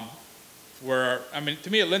 where, I mean, to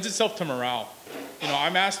me, it lends itself to morale. You know,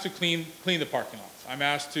 I'm asked to clean the parking lots. I'm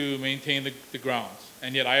asked to maintain the grounds,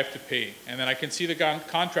 and yet I have to pay. And then I can see the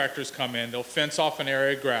contractors come in, they'll fence off an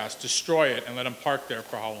area of grass, destroy it, and let them park there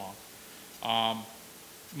for how long?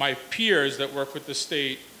 My peers that work with the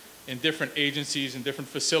state in different agencies and different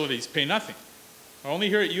facilities pay nothing. Only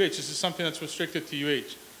here at UH, this is something that's restricted to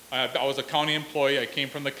UH. I was a county employee. I came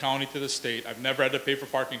from the county to the state. I've never had to pay for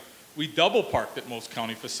parking. We double parked at most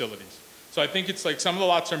county facilities. So I think it's like some of the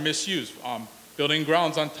lots are misused. Building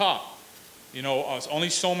grounds on top. You know, only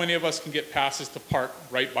so many of us can get passes to park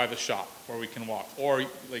right by the shop where we can walk. Or,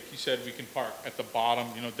 like you said, we can park at the bottom,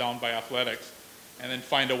 you know, down by athletics, and then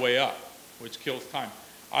find a way up, which kills time.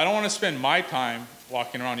 I don't want to spend my time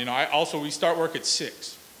walking around. You know, we start work at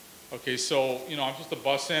 6. Okay, so, you know, I'm supposed to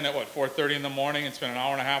bus in at, 4:30 in the morning and spend an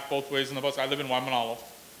hour and a half both ways in the bus. I live in Waimanalo.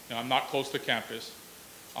 You know, I'm not close to campus.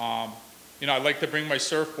 You know, I'd like to bring my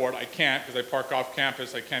surfboard. I can't because I park off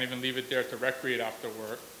campus. I can't even leave it there to recreate after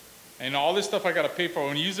work. And all this stuff I got to pay for.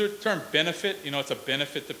 When you use the term benefit, you know, it's a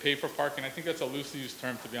benefit to pay for parking. I think that's a loosely used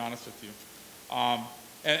term, to be honest with you.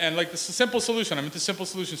 And like, this is a simple solution. I'm into simple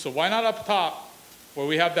solutions. So why not up top, where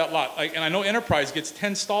we have that lot? Like, and I know Enterprise gets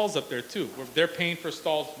 10 stalls up there too, where they're paying for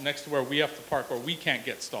stalls next to where we have to park, where we can't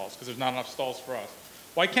get stalls because there's not enough stalls for us.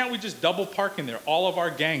 Why can't we just double park in there? All of our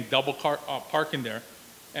gang double park in there.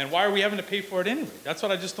 And why are we having to pay for it anyway? That's what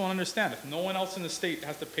I just don't understand. If no one else in the state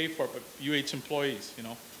has to pay for it but UH employees, you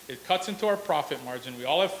know, it cuts into our profit margin. We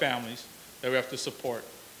all have families that we have to support.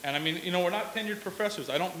 And I mean, you know, we're not tenured professors.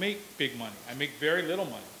 I don't make big money. I make very little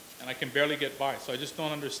money, and I can barely get by. So I just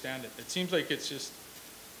don't understand it. It seems like it's just,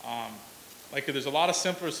 like there's a lot of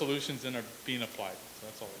simpler solutions than are being applied. So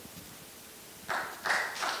that's all.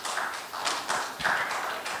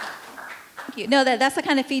 Thank you. No, that's the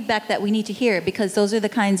kind of feedback that we need to hear, because those are the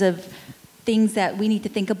kinds of things that we need to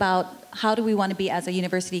think about. How do we want to be as a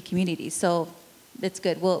university community? So it's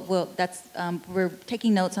good. We're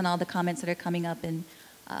taking notes on all the comments that are coming up, and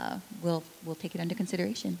we'll take it under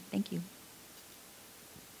consideration. Thank you.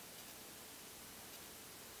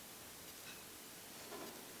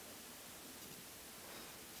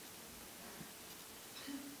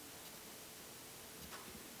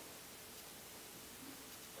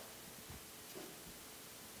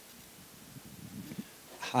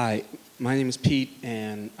 Hi, my name is Pete,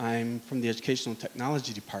 and I'm from the Educational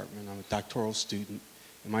Technology Department. I'm a doctoral student,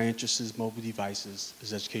 and my interest is mobile devices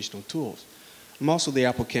as educational tools. I'm also the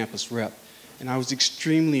Apple campus rep, and I was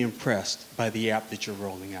extremely impressed by the app that you're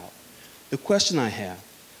rolling out. The question I have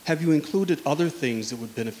you included other things that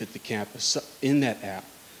would benefit the campus in that app,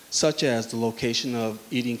 such as the location of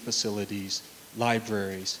eating facilities,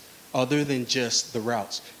 libraries, other than just the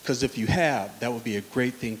routes? Because if you have, that would be a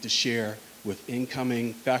great thing to share with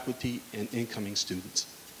incoming faculty and incoming students.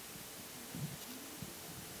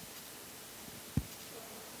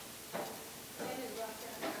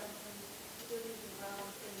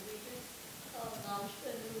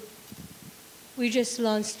 We just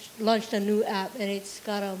launched a new app, and it's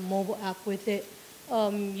got a mobile app with it.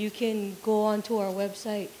 you can go onto our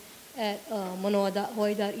website at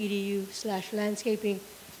manoa.hawaii.edu/landscaping.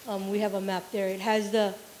 We have a map there. It has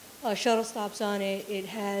the shuttle stops on it. It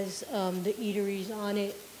has the eateries on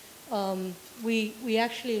it. We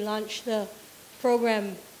actually launched the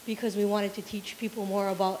program because we wanted to teach people more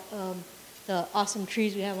about the awesome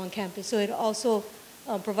trees we have on campus. So it also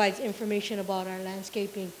provides information about our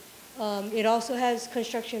landscaping. It also has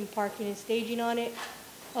construction, parking, and staging on it.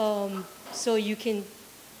 So you can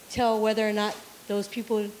tell whether or not those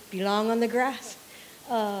people belong on the grass.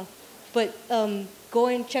 But go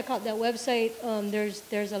and check out that website.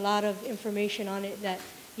 There's a lot of information on it that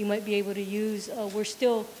you might be able to use. We're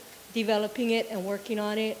still developing it and working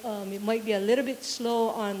on it. It might be a little bit slow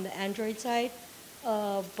on the Android side,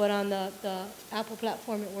 but on the Apple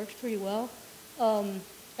platform, it works pretty well.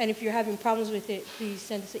 And if you're having problems with it, please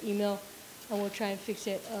send us an email and we'll try and fix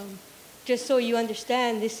it. Just so you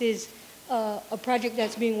understand, this is a project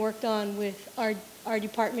that's being worked on with our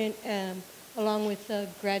department along with a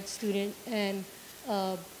grad student and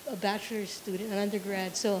a bachelor's student, an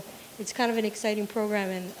undergrad. So it's kind of an exciting program,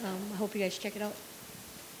 and I hope you guys check it out.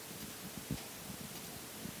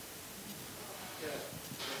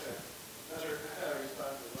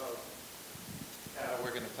 I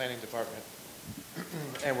work in the planning department,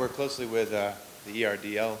 and work closely with the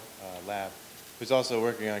ERDL lab, who's also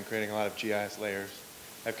working on creating a lot of GIS layers.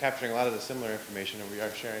 I'm capturing a lot of the similar information, and we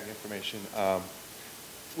are sharing information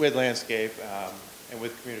with landscape and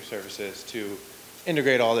with commuter services to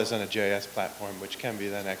integrate all this on a GIS platform, which can be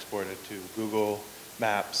then exported to Google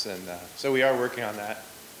Maps. And so we are working on that.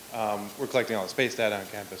 We're collecting all the space data on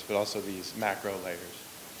campus, but also these macro layers.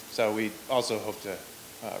 So we also hope to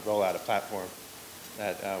roll out a platform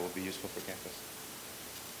that will be useful for campus.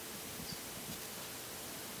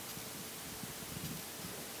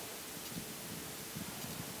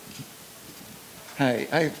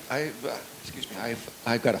 Hi,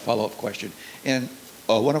 I've got a follow-up question. In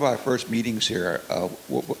one of our first meetings here,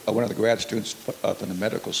 one of the grad students from the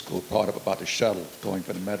medical school brought up about the shuttle going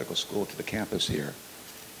from the medical school to the campus here.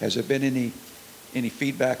 Has there been any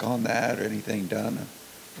feedback on that or anything done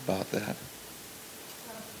about that?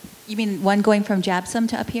 You mean one going from Jabsum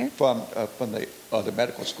to up here? From the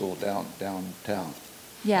medical school downtown.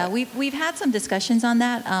 Yeah, we've had some discussions on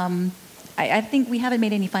that. I think we haven't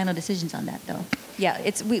made any final decisions on that, though. Yeah,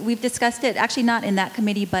 we've discussed it, actually not in that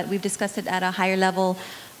committee, but we've discussed it at a higher level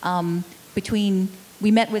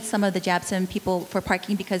we met with some of the Jabson people for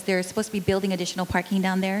parking because they're supposed to be building additional parking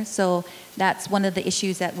down there. So that's one of the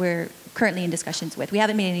issues that we're currently in discussions with. We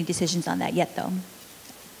haven't made any decisions on that yet, though.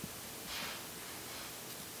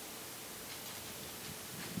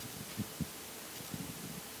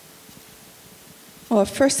 Well,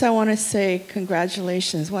 first I want to say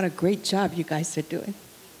congratulations. What a great job you guys are doing.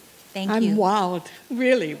 Thank you. I'm wowed,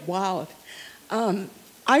 really wowed.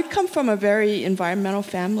 I come from a very environmental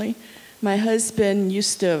family. My husband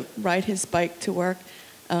used to ride his bike to work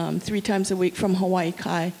 3 times a week from Hawaii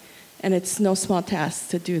Kai, and it's no small task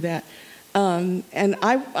to do that. And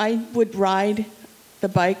I would ride the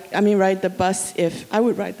bus I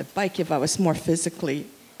would ride the bike if I was more physically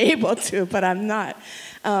able to, but I'm not.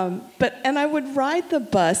 And I would ride the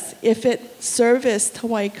bus if it serviced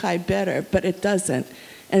Hawaii Kai better, but it doesn't,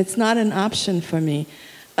 and it's not an option for me.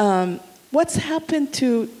 What's happened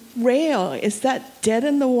to rail? Is that dead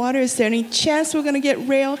in the water? Is there any chance we're going to get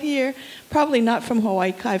rail here? Probably not from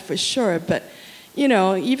Hawaii Kai for sure, but you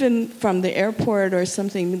know, even from the airport or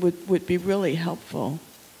something would be really helpful.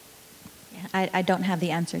 Yeah, I don't have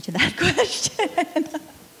the answer to that question.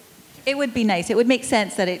 It would be nice. It would make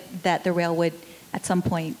sense that the rail would at some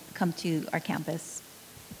point come to our campus.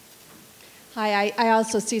 Hi, I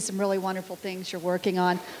also see some really wonderful things you're working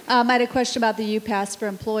on. I had a question about the UPass for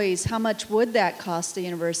employees. How much would that cost the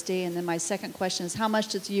university? And then my second question is, how much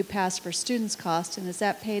does UPass for students cost? And is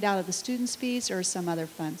that paid out of the students' fees or some other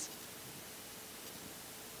funds?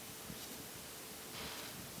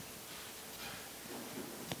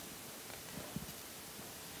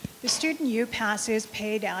 The student UPass is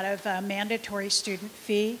paid out of a mandatory student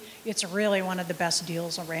fee. It's really one of the best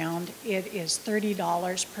deals around. It is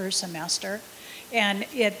 $30 per semester, and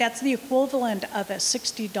that's the equivalent of a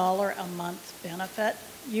 $60 a month benefit.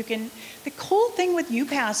 The cool thing with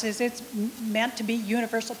UPass is it's meant to be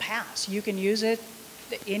universal pass. You can use it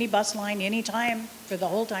any bus line, anytime, for the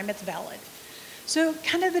whole time it's valid. So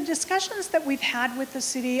kind of the discussions that we've had with the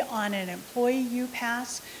city on an employee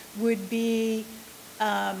UPass would be,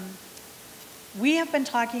 we have been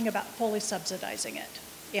talking about fully subsidizing it,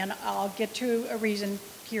 and I'll get to a reason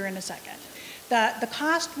here in a second. The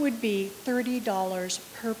cost would be $30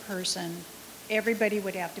 per person. Everybody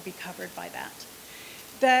would have to be covered by that.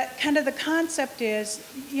 the concept is,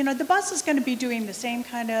 you know, the bus is going to be doing the same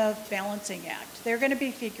kind of balancing act. They're going to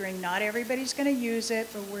be figuring not everybody's going to use it,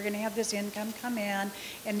 but we're going to have this income come in,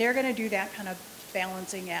 and they're going to do that kind of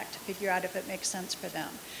balancing act to figure out if it makes sense for them.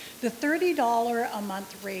 The $30 a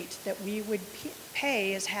month rate that we would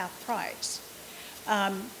pay is half price.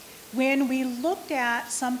 When we looked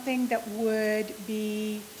at something that would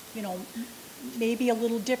be, you know, maybe a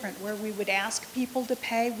little different, where we would ask people to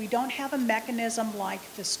pay, we don't have a mechanism like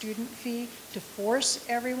the student fee to force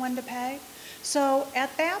everyone to pay. So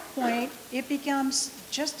at that point, it becomes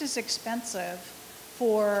just as expensive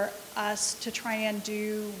for us to try and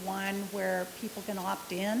do one where people can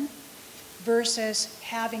opt in versus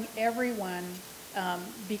having everyone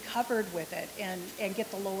be covered with it and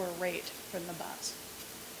get the lower rate from the bus.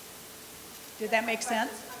 Did that make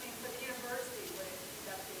sense?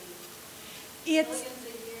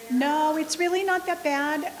 No, it's really not that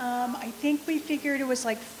bad. I think we figured it was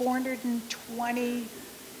like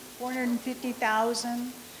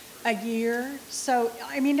 450,000 a year. So,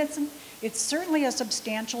 I mean, it's certainly a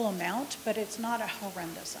substantial amount, but it's not a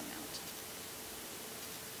horrendous amount.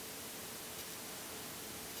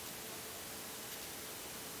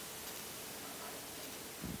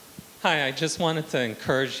 Hi, I just wanted to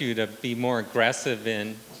encourage you to be more aggressive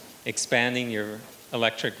in expanding your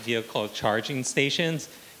electric vehicle charging stations,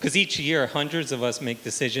 because each year hundreds of us make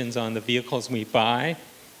decisions on the vehicles we buy,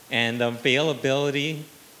 and the availability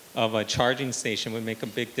of a charging station would make a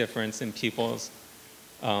big difference in people's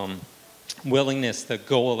willingness to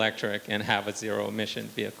go electric and have a zero emission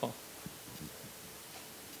vehicle.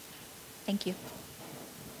 Thank you.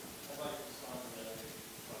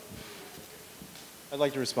 I'd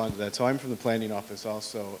like to respond to that. So I'm from the planning office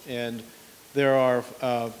also, and there are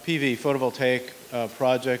PV, photovoltaic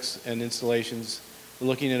projects and installations. We're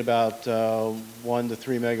looking at about 1 to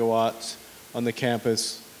 3 megawatts on the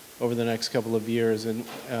campus over the next couple of years. And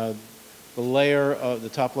the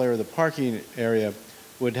top layer of the parking area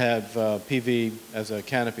would have PV as a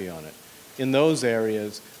canopy on it. In those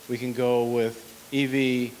areas, we can go with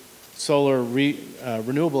EV solar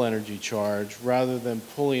renewable energy charge rather than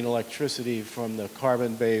pulling electricity from the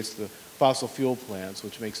carbon-based, the fossil fuel plants,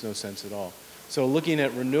 which makes no sense at all. So looking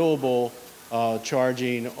at renewable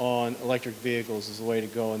charging on electric vehicles is the way to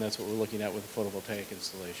go, and that's what we're looking at with the photovoltaic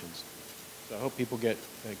installations. So I hope people get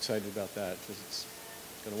excited about that because it's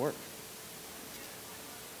going to work.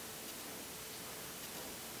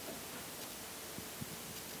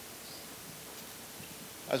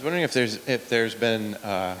 I was wondering if there's been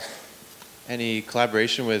any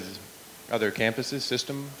collaboration with other campuses,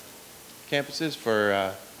 system campuses,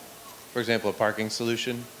 for example, a parking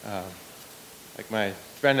solution. Like my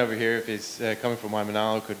friend over here, if he's coming from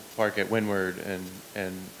Waimanalo, could park at Windward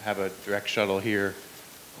and have a direct shuttle here,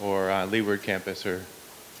 or on Leeward campus, or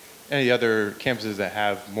any other campuses that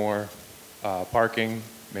have more parking,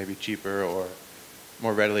 maybe cheaper or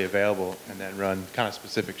more readily available, and then run kind of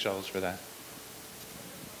specific shuttles for that.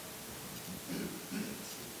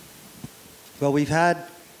 Well, we've had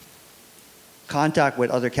contact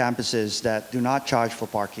with other campuses that do not charge for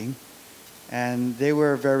parking, and they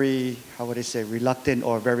were very, how would I say, reluctant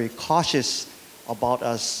or very cautious about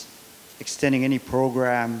us extending any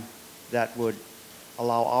program that would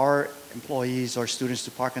allow our employees or students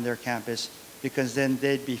to park on their campus, because then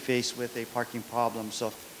they'd be faced with a parking problem.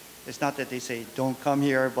 So it's not that they say don't come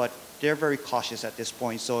here, but they're very cautious at this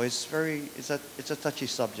point. So it's a touchy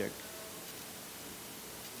subject.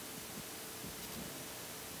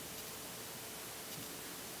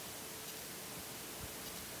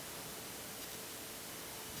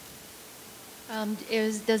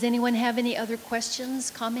 Does anyone have any other questions,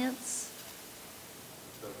 comments?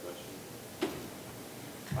 No question.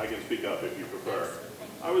 I can speak up if you prefer.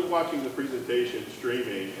 I was watching the presentation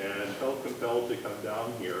streaming and felt compelled to come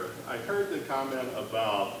down here. I heard the comment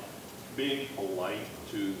about being polite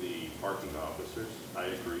to the parking officers. I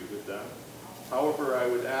agree with that. However, I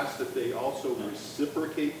would ask that they also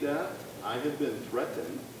reciprocate that. I have been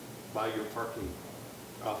threatened by your parking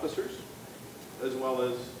officers, as well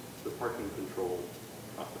as the parking control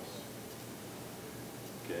office.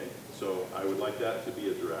 Okay, so I would like that to be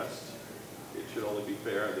addressed. It should only be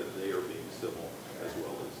fair that they are being civil as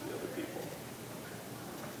well as the other people.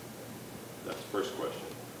 That's the first question.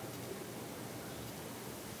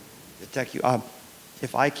 Thank you.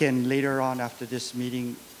 If I can later on after this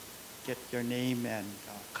meeting get your name and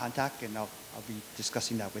contact, and I'll be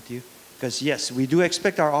discussing that with you. Because yes, we do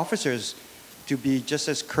expect our officers to be just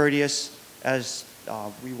as courteous as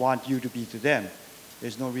we want you to be to them.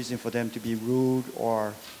 There's no reason for them to be rude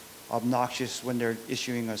or obnoxious when they're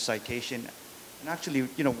issuing a citation. And actually,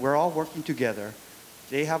 you know, we're all working together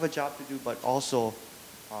they have a job to do, but also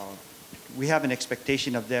we have an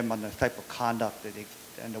expectation of them on the type of conduct that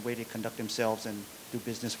and the way they conduct themselves and do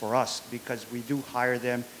business for us, because we do hire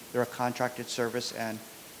them. They're a contracted service, and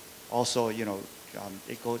also, you know,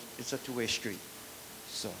 it's a two-way street.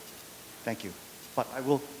 So, thank you. But I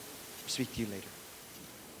will speak to you later.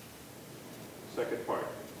 Second part.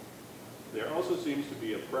 There also seems to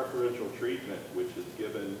be a preferential treatment which is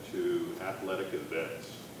given to athletic events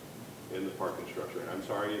in the parking structure. And I'm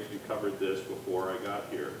sorry if you covered this before I got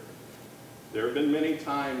here. There have been many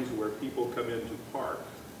times where people come in to park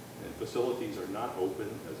and facilities are not open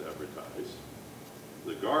as advertised.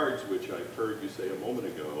 The guards, which I've heard you say a moment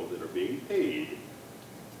ago, that are being paid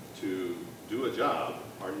to do a job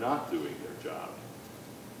are not doing their job.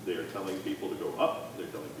 They're telling people to go up, they're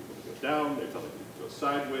telling people to go down, they're telling people to go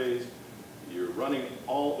sideways. You're running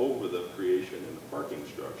all over the creation in the parking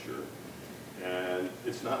structure, and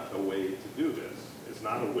it's not a way to do this. It's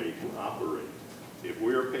not a way to operate. If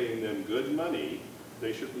we're paying them good money,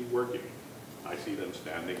 they should be working. I see them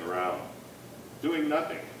standing around, doing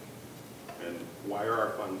nothing. And why are our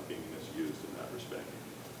funds being misused in that respect?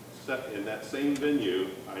 In that same venue,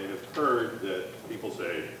 I have heard that people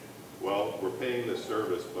say, well, we're paying this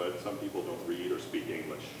service, but some people don't read or speak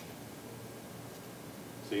English.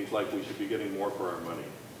 Seems like we should be getting more for our money.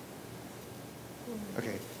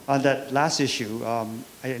 Okay, on that last issue,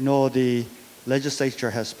 I know the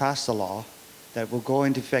legislature has passed a law that will go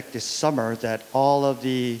into effect this summer, that all of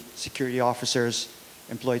the security officers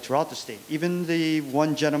employed throughout the state, even the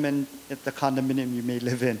one gentleman at the condominium you may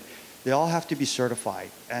live in, they all have to be certified,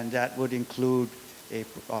 and that would include a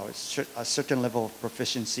certain level of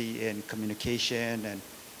proficiency in communication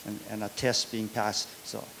and a test being passed.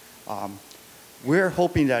 So we're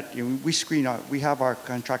hoping that, you know, we have our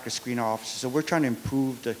contractors screen our officers, so we're trying to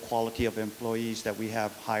improve the quality of employees that we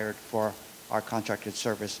have hired for our contracted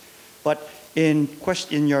service. But in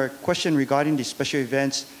your question regarding the special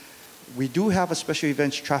events, we do have a special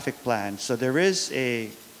events traffic plan. So there is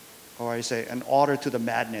an order to the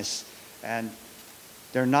madness, and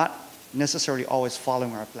they're not necessarily always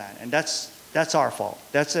following our plan. And that's our fault.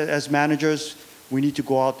 As managers, we need to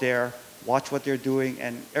go out there, watch what they're doing,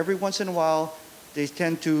 and every once in a while, they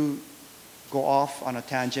tend to go off on a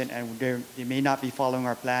tangent, and they may not be following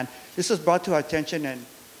our plan. This was brought to our attention, and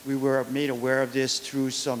we were made aware of this through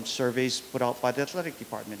some surveys put out by the athletic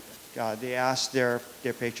department. They asked their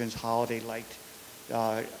patrons how they liked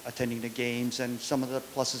attending the games and some of the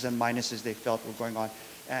pluses and minuses they felt were going on.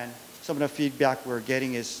 And some of the feedback we're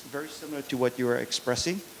getting is very similar to what you were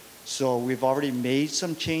expressing. So we've already made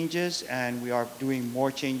some changes, and we are doing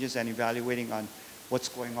more changes and evaluating on what's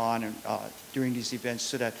going on during these events,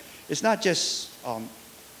 so that it's not just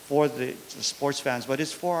for the sports fans, but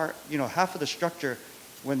it's for half of the structure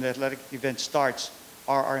when the athletic event starts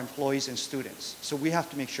are our employees and students. So we have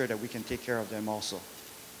to make sure that we can take care of them also.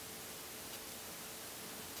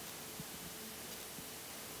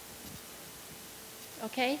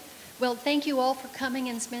 Okay. Well, thank you all for coming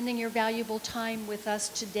and spending your valuable time with us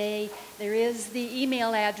today. There is the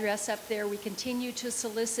email address up there. We continue to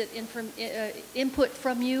solicit input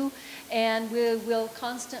from you, and we will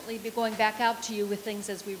constantly be going back out to you with things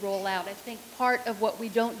as we roll out. I think part of what we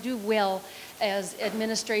don't do well as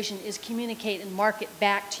administration is communicate and market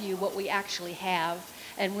back to you what we actually have,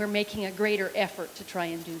 and we're making a greater effort to try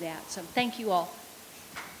and do that. So thank you all.